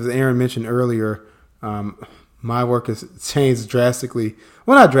kind of as Aaron mentioned earlier, my work has changed drastically.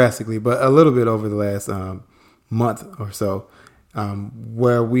 Well, not drastically, but a little bit over the last month or so,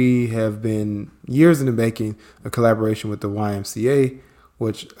 where we have been years in the making a collaboration with the YMCA,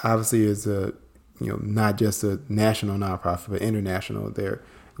 which obviously is not just a national nonprofit, but international. They're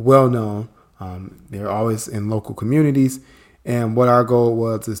well known. They're always in local communities. And what our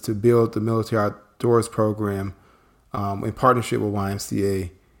goal is to build the military outdoors program in partnership with YMCA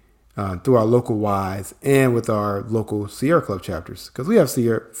through our local Ys and with our local Sierra Club chapters. Because we have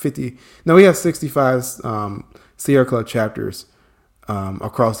 65 Sierra Club chapters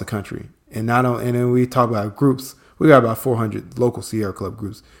across the country. And then we talk about groups. We got about 400 local Sierra Club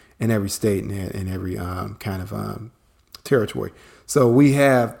groups in every state and in every kind of territory. So we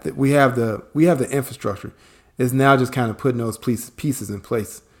have the infrastructure. It's now just kind of putting those pieces in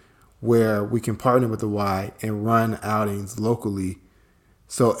place where we can partner with the Y and run outings locally,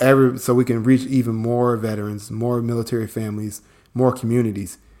 so we can reach even more veterans, more military families, more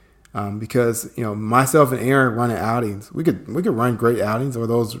communities. Because myself and Aaron running outings, we could run great outings, or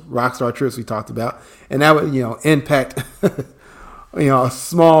those rockstar trips we talked about, and that would impact a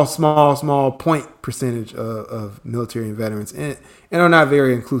small point percentage of military and veterans, and are not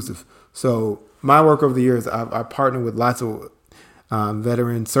very inclusive. So my work over the years, I partner with lots of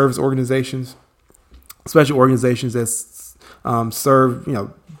veteran service organizations, special organizations that serve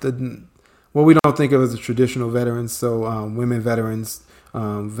what we don't think of as the traditional veterans. So women veterans,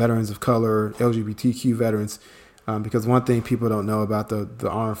 veterans of color, LGBTQ veterans. Because one thing people don't know about the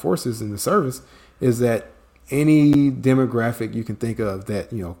armed forces and the service is that any demographic you can think of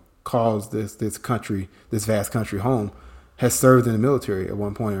that, calls this country, this vast country home, has served in the military at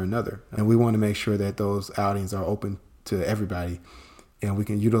one point or another. And we want to make sure that those outings are open to everybody, and we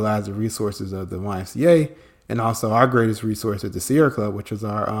can utilize the resources of the YMCA and also our greatest resource at the Sierra Club, which is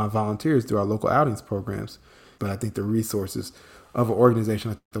our volunteers through our local outings programs. But I think the resources of an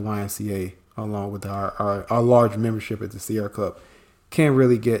organization like the YMCA, along with our large membership at the Sierra Club, can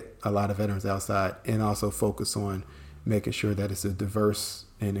really get a lot of veterans outside and also focus on making sure that it's a diverse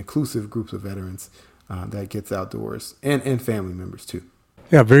and inclusive groups of veterans that gets outdoors and family members too.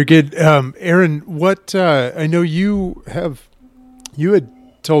 Yeah, very good. Aaron, what I know you had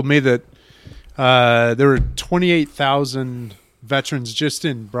told me that there were 28,000 veterans just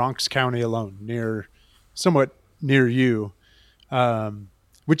in Bronx County alone, somewhat near you,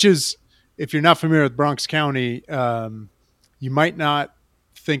 which is, if you're not familiar with Bronx County, you might not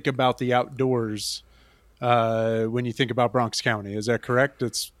think about the outdoors when you think about Bronx County. Is that correct?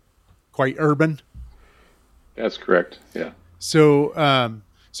 It's quite urban. That's correct. Yeah. So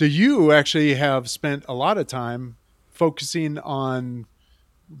you actually have spent a lot of time focusing on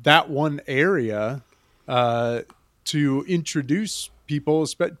that one area to introduce people,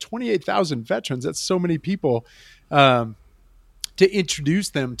 28,000 veterans. That's so many people, to introduce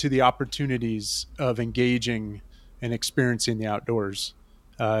them to the opportunities of engaging and experiencing the outdoors.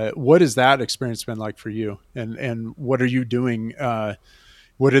 What has that experience been like for you? And what are you doing?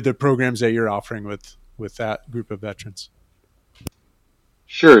 What are the programs that you're offering with that group of veterans?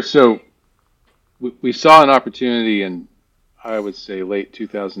 Sure. So we saw an opportunity in, I would say, late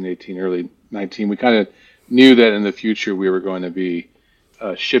 2018, early 19. We kind of knew that in the future we were going to be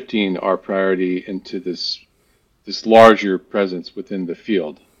shifting our priority into this larger presence within the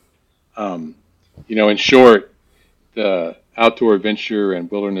field. In short, the outdoor adventure and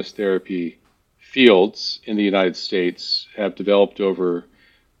wilderness therapy fields in the United States have developed over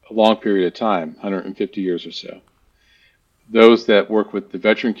a long period of time, 150 years or so. Those that work with the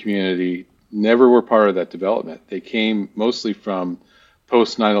veteran community never were part of that development. They came mostly from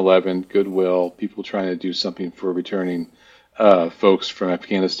post 9/11, goodwill, people trying to do something for returning folks from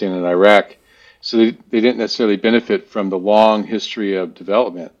Afghanistan and Iraq. So they didn't necessarily benefit from the long history of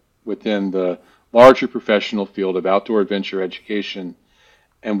development within the larger professional field of outdoor adventure education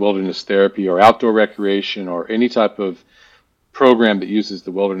and wilderness therapy, or outdoor recreation, or any type of program that uses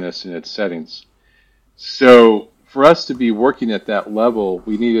the wilderness in its settings. So for us to be working at that level,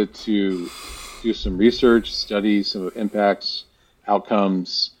 we needed to do some research, study some impacts,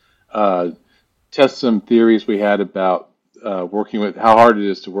 outcomes, test some theories we had about working with how hard it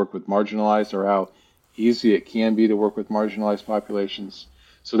is to work with marginalized, or how easy it can be to work with marginalized populations.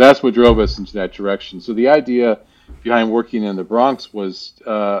 So that's what drove us into that direction. So the idea behind working in the Bronx was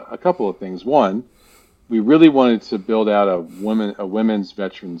a couple of things. One, we really wanted to build out a women's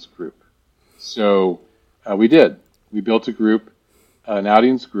veterans group. So we did. We built a group, an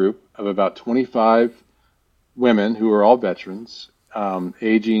outings group of about 25 women who are all veterans,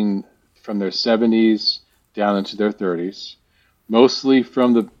 aging from their 70s down into their 30s, mostly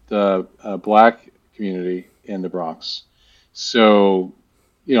from the Black community in the Bronx. So,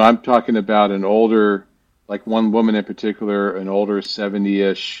 I'm talking about an older, like one woman in particular, an older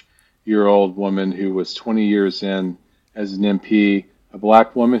 70-ish year old woman who was 20 years in as an MP, a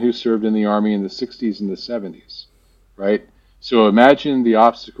Black woman who served in the Army in the 60s and the 70s, right? So imagine the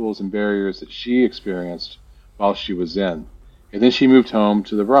obstacles and barriers that she experienced while she was in. And then she moved home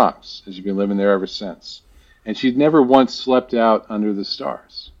to the Bronx, and she's been living there ever since. And she'd never once slept out under the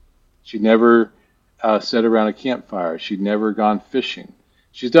stars. She'd never sat around a campfire. She'd never gone fishing.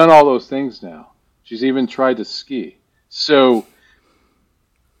 She's done all those things now. She's even tried to ski. So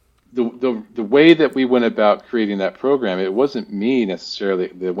the way that we went about creating that program, it wasn't me necessarily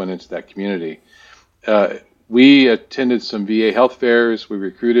that went into that community. We attended some VA health fairs. We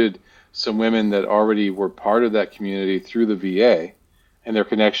recruited some women that already were part of that community through the VA and their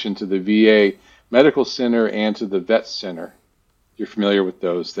connection to the VA Medical Center and to the Vet Center. You're familiar with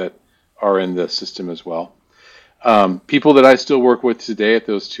those that are in the system as well. People that I still work with today at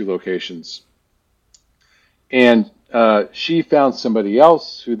those two locations. And she found somebody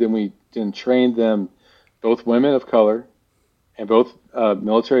else who we trained them, both women of color and both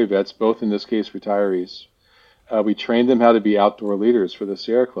military vets, both in this case retirees. We trained them how to be outdoor leaders for the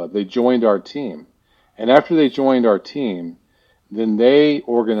Sierra Club. They joined our team. And after they joined our team, then they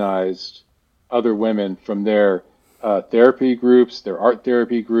organized other women from their therapy groups, their art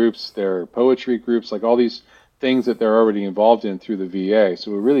therapy groups, their poetry groups, like all these things that they're already involved in through the VA.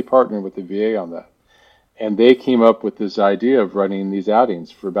 So we really partnered with the VA on that. And they came up with this idea of running these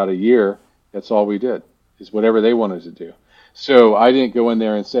outings for about a year. That's all we did, is whatever they wanted to do. So I didn't go in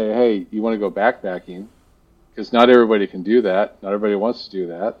there and say, hey, you want to go backpacking? Because not everybody can do that. Not everybody wants to do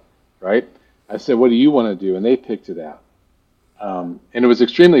that, right? I said, what do you want to do? And they picked it out. And it was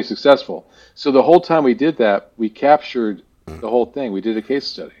extremely successful. So the whole time we did that, we captured the whole thing. We did a case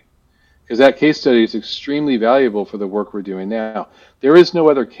study. Because that case study is extremely valuable for the work we're doing now. There is no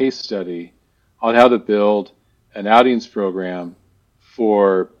other case study on how to build an outings program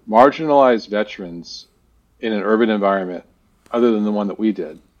for marginalized veterans in an urban environment other than the one that we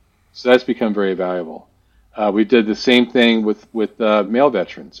did. So that's become very valuable. We did the same thing with male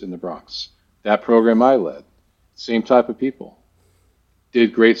veterans in the Bronx. That program I led. Same type of people.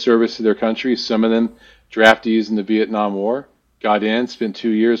 Did great service to their country. Some of them draftees in the Vietnam War. Got in, spent 2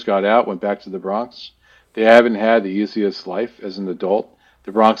 years, got out, went back to the Bronx. They haven't had the easiest life as an adult.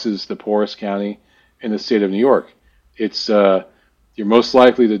 The Bronx is the poorest county in the state of New York. It's you're most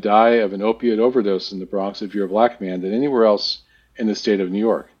likely to die of an opiate overdose in the Bronx if you're a black man than anywhere else in the state of New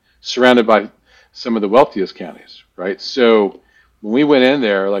York, surrounded by some of the wealthiest counties, right? So when we went in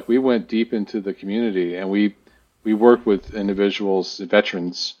there, like we went deep into the community and we worked with individuals,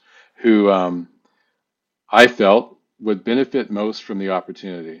 veterans, who I felt would benefit most from the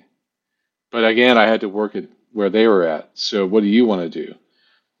opportunity. But again, I had to work at where they were at. So what do you want to do?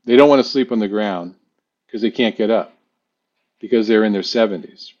 They don't want to sleep on the ground because they can't get up because they're in their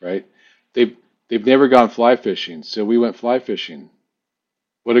 70s, right? They've never gone fly fishing, so we went fly fishing.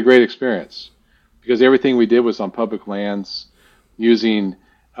 What a great experience. Because everything we did was on public lands, using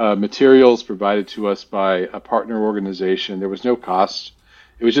materials provided to us by a partner organization. There was no cost.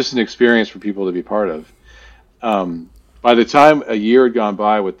 It was just an experience for people to be part of. By the time a year had gone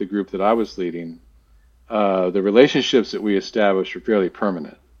by with the group that I was leading, the relationships that we established were fairly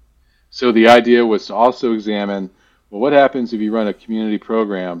permanent. So the idea was to also examine, well, what happens if you run a community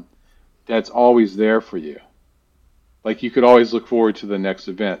program that's always there for you? Like you could always look forward to the next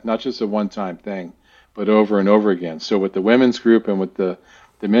event, not just a one-time thing, but over and over again. So with the women's group and with the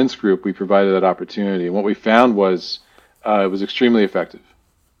men's group, we provided that opportunity. And what we found was it was extremely effective.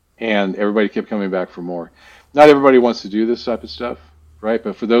 And everybody kept coming back for more. Not everybody wants to do this type of stuff, right?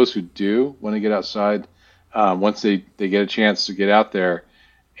 But for those who do want to get outside, once they get a chance to get out there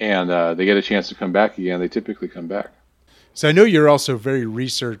and they get a chance to come back again, they typically come back. So I know you're also very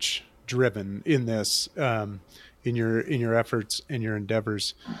research driven in this, in your efforts and your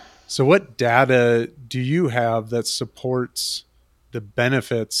endeavors. So what data do you have that supports the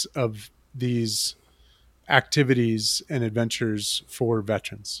benefits of these activities and adventures for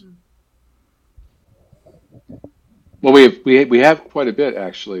veterans? Well, we have quite a bit,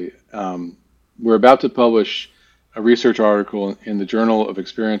 actually. We're about to publish a research article in the Journal of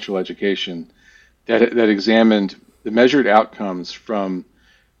Experiential Education that examined the measured outcomes from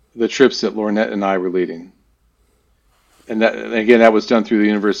the trips that Lornett and I were leading. And that was done through the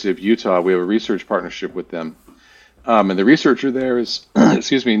University of Utah. We have a research partnership with them. And the researcher there is,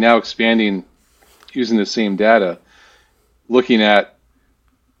 now expanding using the same data, looking at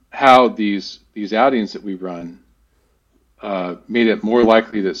how these outings that we run made it more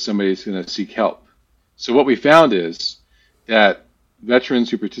likely that somebody's going to seek help. So what we found is that veterans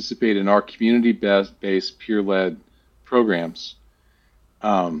who participate in our community-based, peer-led programs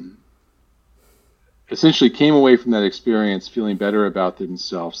essentially came away from that experience feeling better about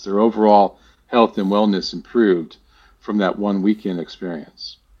themselves. Their overall health and wellness improved from that one weekend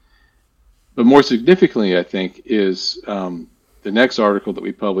experience. But more significantly, I think, is the next article that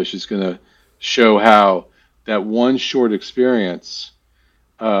we publish is going to show how that one short experience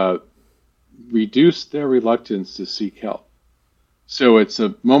reduced their reluctance to seek help. So it's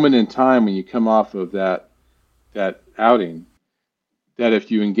a moment in time when you come off of that outing that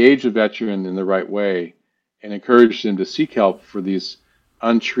if you engage a veteran in the right way and encourage them to seek help for these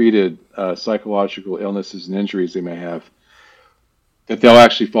untreated psychological illnesses and injuries they may have, that they'll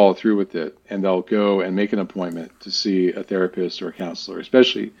actually follow through with it and they'll go and make an appointment to see a therapist or a counselor,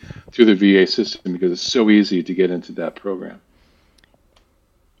 especially through the VA system, because it's so easy to get into that program.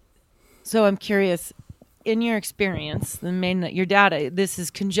 So I'm curious, in your experience, your data, this is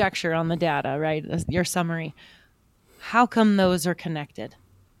conjecture on the data, right? Your summary. How come those are connected?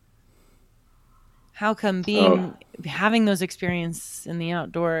 How come having those experiences in the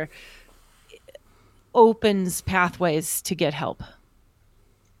outdoor opens pathways to get help?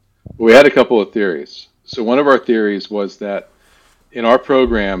 We had a couple of theories. So one of our theories was that in our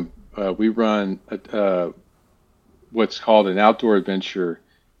program, we run what's called an outdoor adventure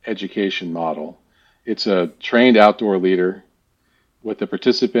education model. It's a trained outdoor leader with a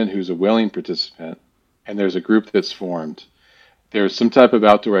participant who's a willing participant, and there's a group that's formed. There's some type of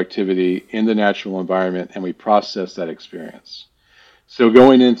outdoor activity in the natural environment, and we process that experience. So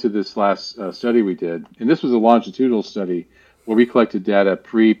going into this last study we did, and this was a longitudinal study where we collected data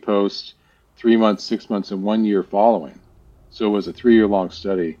pre, post, 3 months, 6 months, and 1 year following. So it was a 3-year-long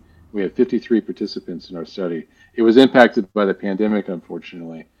study. We had 53 participants in our study. It was impacted by the pandemic,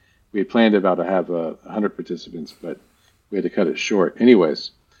 unfortunately. We had planned about to have 100 participants, but we had to cut it short.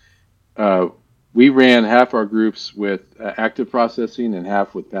 Anyways, we ran half our groups with active processing and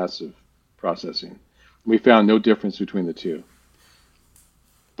half with passive processing. We found no difference between the two.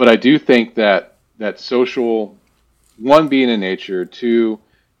 But I do think that social, one, being in nature, two,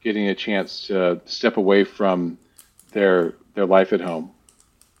 getting a chance to step away from their life at home,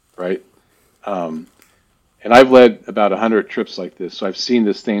 right? And I've led about 100 trips like this, so I've seen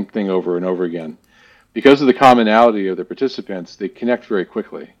this same thing over and over again. Because of the commonality of the participants, they connect very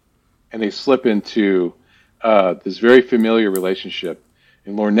quickly, and they slip into this very familiar relationship.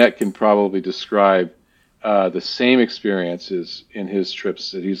 And Lornett can probably describe the same experiences in his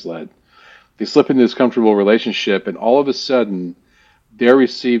trips that he's led. They slip into this comfortable relationship, and all of a sudden, they're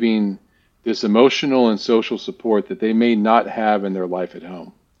receiving this emotional and social support that they may not have in their life at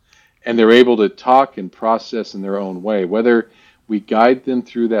home. And they're able to talk and process in their own way, whether we guide them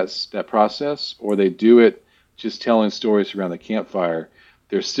through that process or they do it just telling stories around the campfire.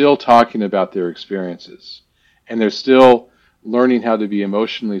 They're still talking about their experiences, and they're still learning how to be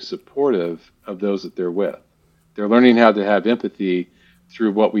emotionally supportive of those that they're with. They're learning how to have empathy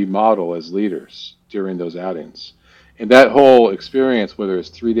through what we model as leaders during those outings. And that whole experience, whether it's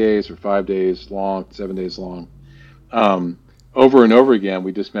 3 days or 5 days long, 7 days long, over and over again,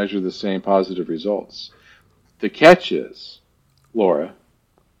 we just measure the same positive results. The catch is, Laura,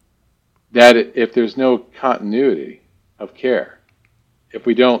 that if there's no continuity of care, if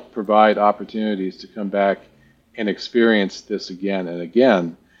we don't provide opportunities to come back and experience this again and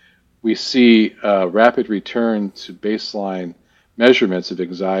again, we see a rapid return to baseline measurements of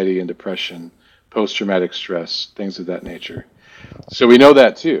anxiety and depression, post-traumatic stress, things of that nature. So we know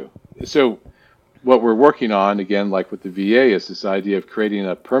that too. So what we're working on, again, like with the VA, is this idea of creating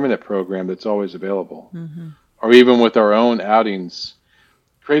a permanent program that's always available. Mm-hmm. Or even with our own outings,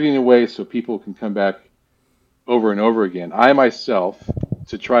 creating a way so people can come back over and over again. I myself,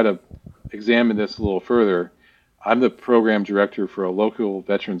 to try to examine this a little further, I'm the program director for a local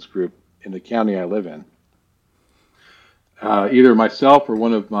veterans group in the county I live in. Either myself or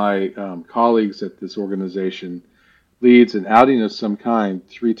one of my colleagues at this organization leads an outing of some kind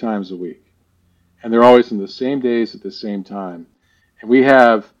 3 times a week. And they're always on the same days at the same time. And we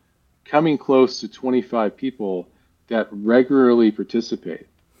have coming close to 25 people that regularly participate.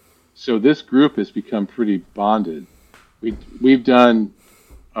 So this group has become pretty bonded. We've done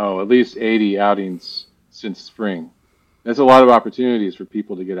at least 80 outings since spring. That's a lot of opportunities for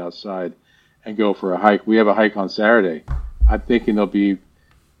people to get outside and go for a hike. We have a hike on Saturday. I'm thinking there'll be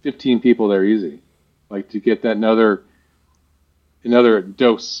 15 people there easy, like to get that another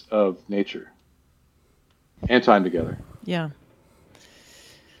dose of nature and time together. Yeah.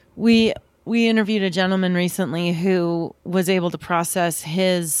 We interviewed a gentleman recently who was able to process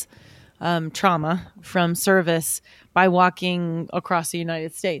his trauma from service by walking across the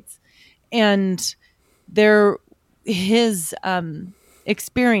United States. And his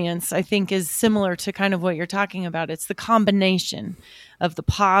experience, I think, is similar to kind of what you're talking about. It's the combination of the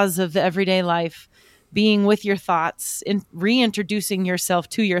pause of the everyday life, being with your thoughts, reintroducing yourself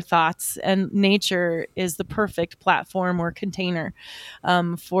to your thoughts, and nature is the perfect platform or container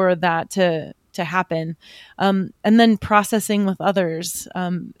for that to happen. And then processing with others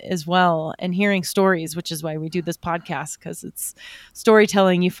as well, and hearing stories, which is why we do this podcast, because it's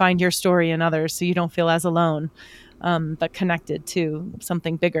storytelling. You find your story in others so you don't feel as alone, but connected to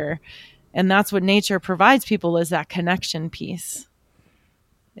something bigger. And that's what nature provides people, is that connection piece.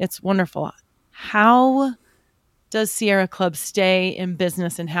 It's wonderful. How does Sierra Club stay in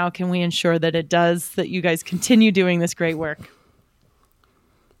business, and how can we ensure that it does, that you guys continue doing this great work?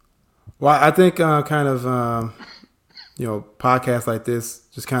 Well, I think podcasts like this,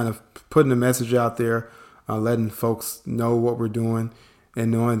 just kind of putting a message out there, letting folks know what we're doing, and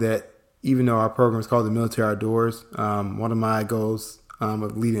knowing that even though our program is called the Military Outdoors, one of my goals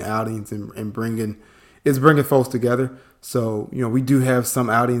of leading outings and bringing folks together. So, we do have some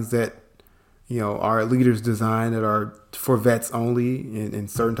outings that, our leaders design that are for vets only,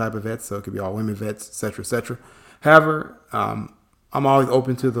 and certain type of vets. So it could be all women vets, et cetera, et cetera. However, I'm always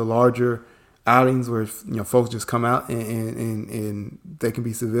open to the larger outings where folks just come out and they can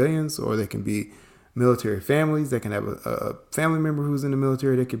be civilians or they can be military families. They can have a family member who's in the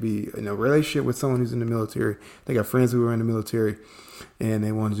military. They could be in a relationship with someone who's in the military. They got friends who are in the military and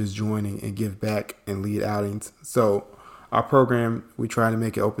they want to just join and give back and lead outings. So our program, we try to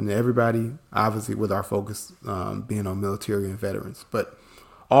make it open to everybody, obviously with our focus being on military and veterans. But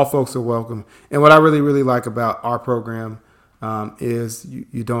all folks are welcome. And what I really, really like about our program is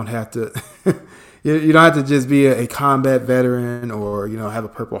you don't have to you don't have to just be a combat veteran or have a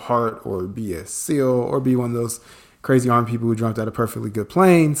Purple Heart or be a SEAL or be one of those crazy Army people who jumped out of perfectly good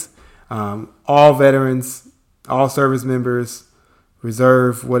planes. All veterans, all service members,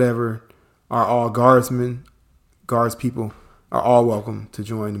 reserve, whatever, are all guardsmen, guards people are all welcome to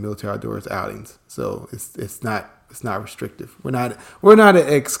join the military outdoors outings. So it's not restrictive. We're not an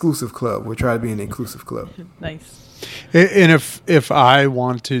exclusive club. We're trying to be an inclusive club. Nice. And if I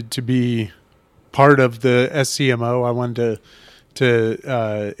wanted to be part of the SCMO, I wanted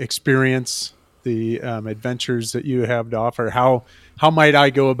to experience the adventures that you have to offer, how might I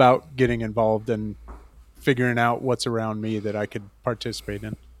go about getting involved and figuring out what's around me that I could participate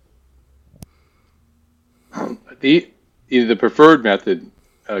in? The preferred method,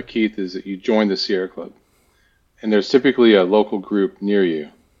 Keith, is that you join the Sierra Club. And there's typically a local group near you.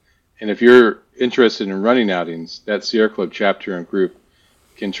 And if you're interested in running outings, that Sierra Club chapter and group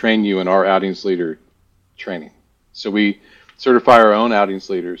can train you in our outings leader training. So we certify our own outings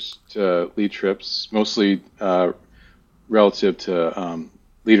leaders to lead trips, mostly relative to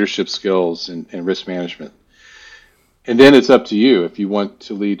leadership skills and risk management. And then it's up to you. If you want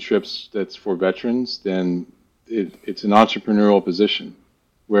to lead trips that's for veterans, then it's an entrepreneurial position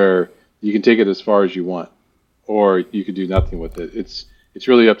where you can take it as far as you want, or you could do nothing with it. It's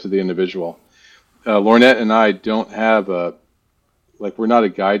really up to the individual. Lornett and I don't have we're not a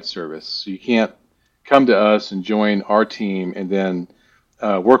guide service. So you can't come to us and join our team and then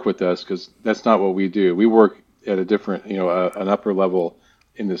work with us, because that's not what we do. We work at a different, an upper level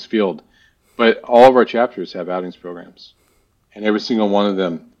in this field. But all of our chapters have outings programs, and every single one of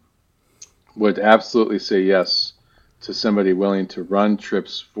them would absolutely say yes to somebody willing to run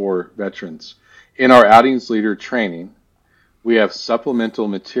trips for veterans. In our outings leader training, we have supplemental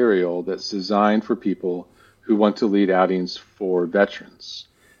material that's designed for people who want to lead outings for veterans.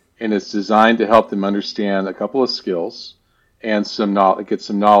 And it's designed to help them understand a couple of skills and get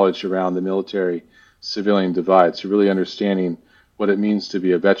some knowledge around the military-civilian divide, so really understanding what it means to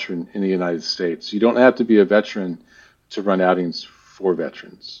be a veteran in the United States. You don't have to be a veteran to run outings for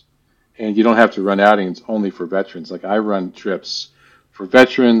veterans. And you don't have to run outings only for veterans. Like, I run trips for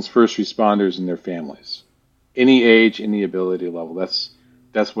veterans, first responders, and their families. Any age, any ability level.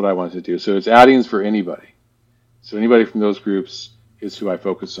 That's what I wanted to do. So it's outings for anybody. So anybody from those groups is who I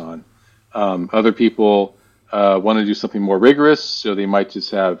focus on. Other people want to do something more rigorous, so they might just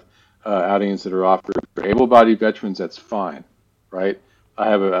have outings that are offered for able-bodied veterans. That's fine, right? I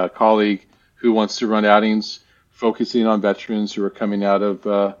have a colleague who wants to run outings focusing on veterans who are coming out of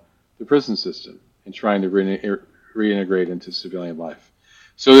the prison system and trying to reintegrate into civilian life.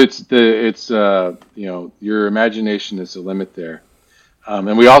 So your imagination is the limit there.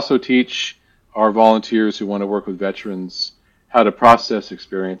 And we also teach our volunteers who want to work with veterans how to process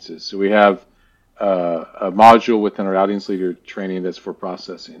experiences. So we have a module within our outings leader training that's for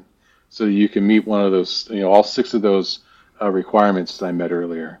processing. So you can meet one of those, all 6 of those requirements that I met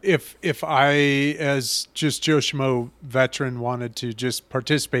earlier. If I, as just Joe Schmo veteran, wanted to just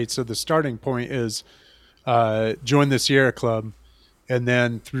participate, so the starting point is join the Sierra Club, and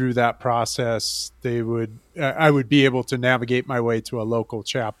then through that process, I would be able to navigate my way to a local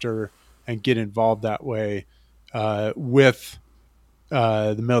chapter and get involved that way with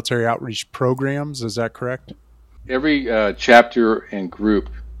the military outreach programs. Is that correct? Every chapter and group,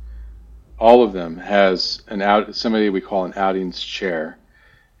 all of them, has somebody we call an outings chair,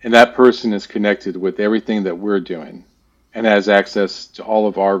 and that person is connected with everything that we're doing and has access to all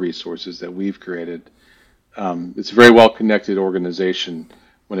of our resources that we've created. It's a very well-connected organization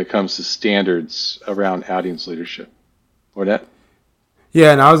when it comes to standards around outings leadership. Lornett?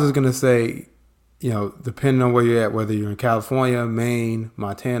 Yeah, and I was just going to say, depending on where you're at, whether you're in California, Maine,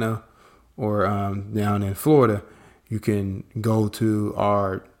 Montana, or down in Florida, you can go to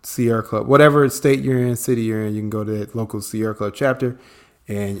our Sierra Club. Whatever state you're in, city you're in, you can go to that local Sierra Club chapter,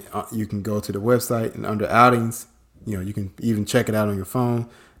 and you can go to the website, and under outings, you can even check it out on your phone.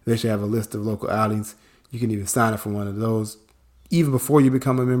 They should have a list of local outings. You can even sign up for one of those even before you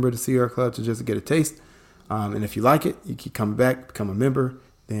become a member of the Sierra Club to just get a taste. And if you like it, you keep coming back, become a member.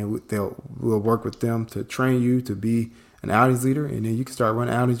 Then we'll work with them to train you to be an outings leader, and then you can start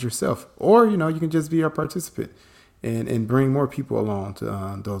running outings yourself. Or, you can just be a participant and bring more people along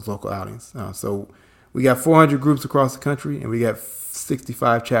to those local outings. So we got 400 groups across the country, and we got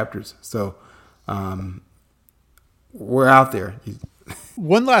 65 chapters. So we're out there.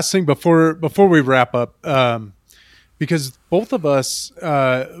 One last thing before we wrap up, because both of us,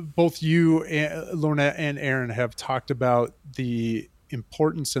 both you, Lornett, and Aaron, have talked about the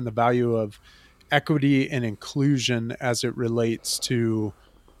importance and the value of equity and inclusion as it relates to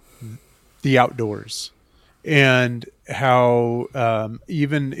the outdoors, and how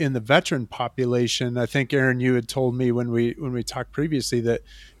even in the veteran population, I think, Aaron, you had told me when we talked previously that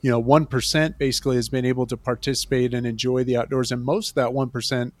 1% basically has been able to participate and enjoy the outdoors, and most of that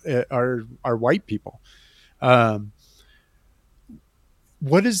 1% are white people.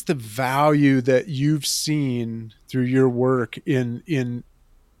 What is the value that you've seen through your work in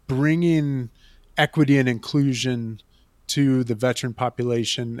bringing equity and inclusion to the veteran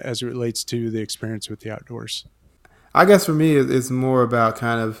population as it relates to the experience with the outdoors? I guess for me, it's more about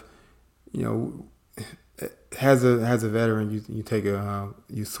kind of, as a veteran, you take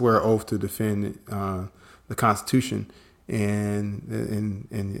you swear an oath to defend the Constitution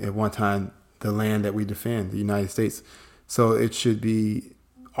and at one time the land that we defend, the United States. So it should be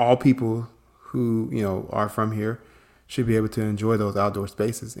all people who are from here should be able to enjoy those outdoor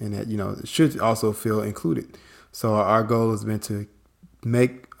spaces, and that it should also feel included. So our goal has been to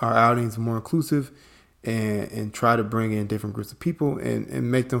make our outings more inclusive and try to bring in different groups of people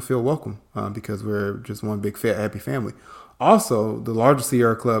and make them feel welcome because we're just one big fat happy family. Also, the larger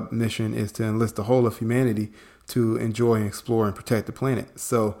Sierra Club mission is to enlist the whole of humanity to enjoy and explore and protect the planet.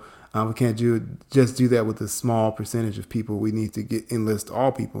 So we can't just do that with a small percentage of people. We need to enlist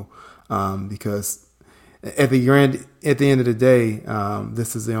all people because at the end of the day,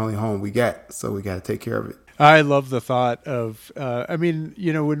 this is the only home we got. So we got to take care of it. I love the thought of,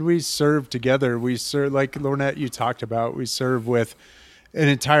 when we serve together, we serve, like Lornett, you talked about, we serve with an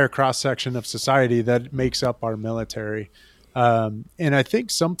entire cross section of society that makes up our military. And I think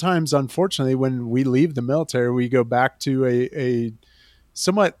sometimes, unfortunately, when we leave the military, we go back to a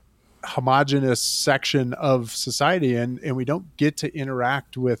somewhat homogenous section of society, and we don't get to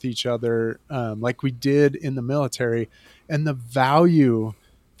interact with each other like we did in the military. And the value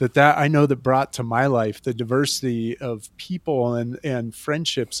that I know that brought to my life, the diversity of people and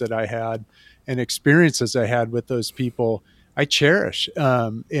friendships that I had and experiences I had with those people, I cherish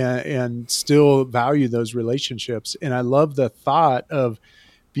and still value those relationships. And I love the thought of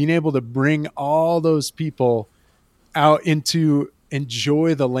being able to bring all those people out into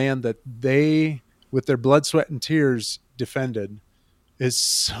enjoy the land that they, with their blood, sweat, and tears, defended is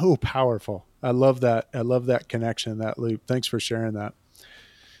so powerful. I love that. I love that connection, that loop. Thanks for sharing that.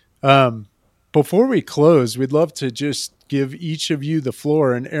 Before we close, we'd love to just give each of you the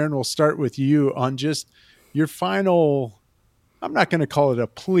floor, and Aaron, we'll start with you on just your final, I'm not going to call it a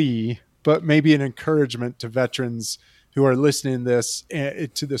plea, but maybe an encouragement to veterans who are listening to this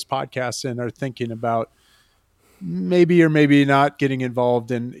podcast and are thinking about maybe or maybe not getting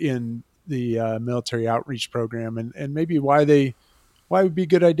involved in the military outreach program, and maybe why it would be a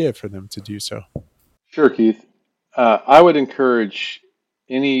good idea for them to do so. Sure, Keith. I would encourage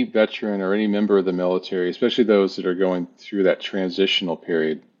any veteran or any member of the military, especially those that are going through that transitional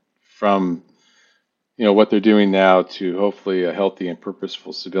period from what they're doing now to hopefully a healthy and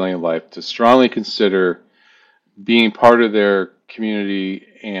purposeful civilian life, to strongly consider being part of their community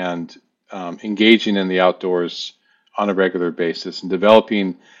and engaging in the outdoors on a regular basis and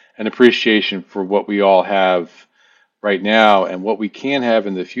developing an appreciation for what we all have right now and what we can have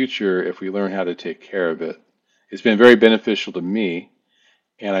in the future if we learn how to take care of it. It's been very beneficial to me,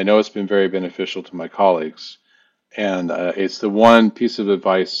 and I know it's been very beneficial to my colleagues. And it's the one piece of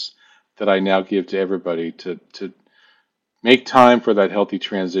advice that I now give to everybody, to make time for that healthy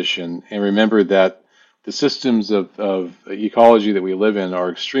transition and remember that the systems of ecology that we live in are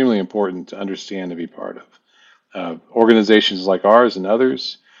extremely important to understand and be part of. Organizations like ours and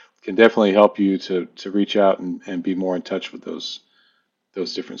others can definitely help you to reach out and be more in touch with those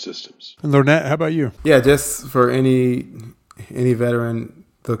different systems. And Lornett, how about you? Yeah, just for any veteran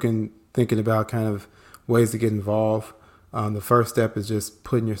thinking about kind of ways to get involved, the first step is just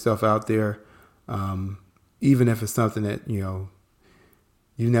putting yourself out there, even if it's something that you've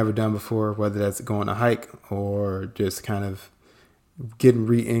never done before, whether that's going a hike or just kind of getting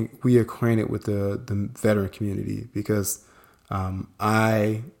reacquainted with the veteran community. Because when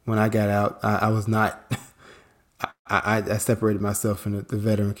I got out, I was not I separated myself from the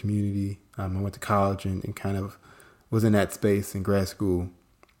veteran community. I went to college and kind of was in that space in grad school,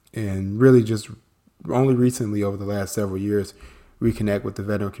 and really just only recently over the last several years reconnect with the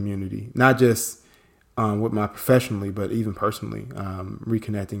veteran community, not just with my professionally, but even personally,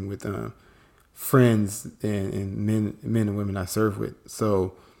 reconnecting with friends and men and women I serve with.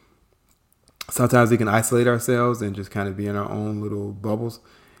 So sometimes we can isolate ourselves and just kind of be in our own little bubbles,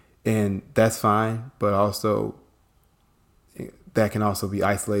 and that's fine. But also, that can also be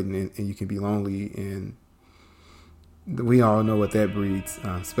isolating, and you can be lonely, and we all know what that breeds,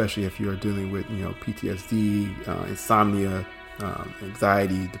 especially if you're dealing with PTSD, insomnia,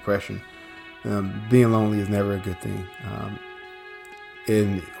 anxiety, depression. Being lonely is never a good thing,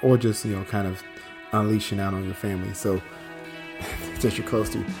 or just kind of unleashing out on your family. So that you're close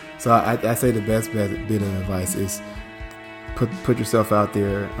to. So I say the best bit of advice is put yourself out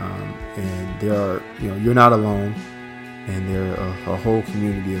there, and there are you're not alone, and there are a whole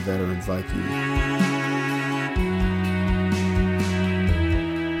community of veterans like you.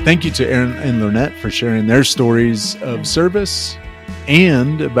 Thank you to Aaron and Lornett for sharing their stories of service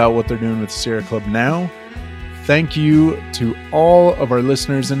and about what they're doing with the Sierra Club now. Thank you to all of our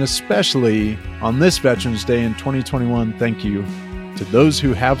listeners, and especially on this Veterans Day in 2021, thank you to those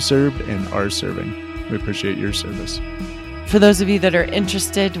who have served and are serving. We appreciate your service. For those of you that are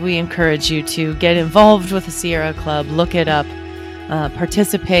interested, we encourage you to get involved with the Sierra Club, look it up,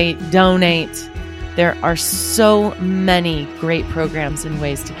 participate, donate. There are so many great programs and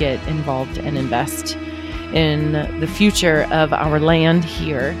ways to get involved and invest in the future of our land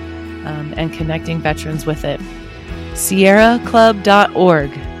here, and connecting veterans with it.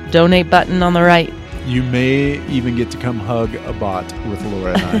 SierraClub.org. Donate button on the right. You may even get to come hug a bot with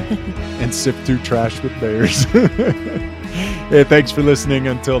Laura and I and sift through trash with bears. Hey, thanks for listening.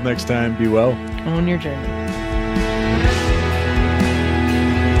 Until next time, be well. On your journey.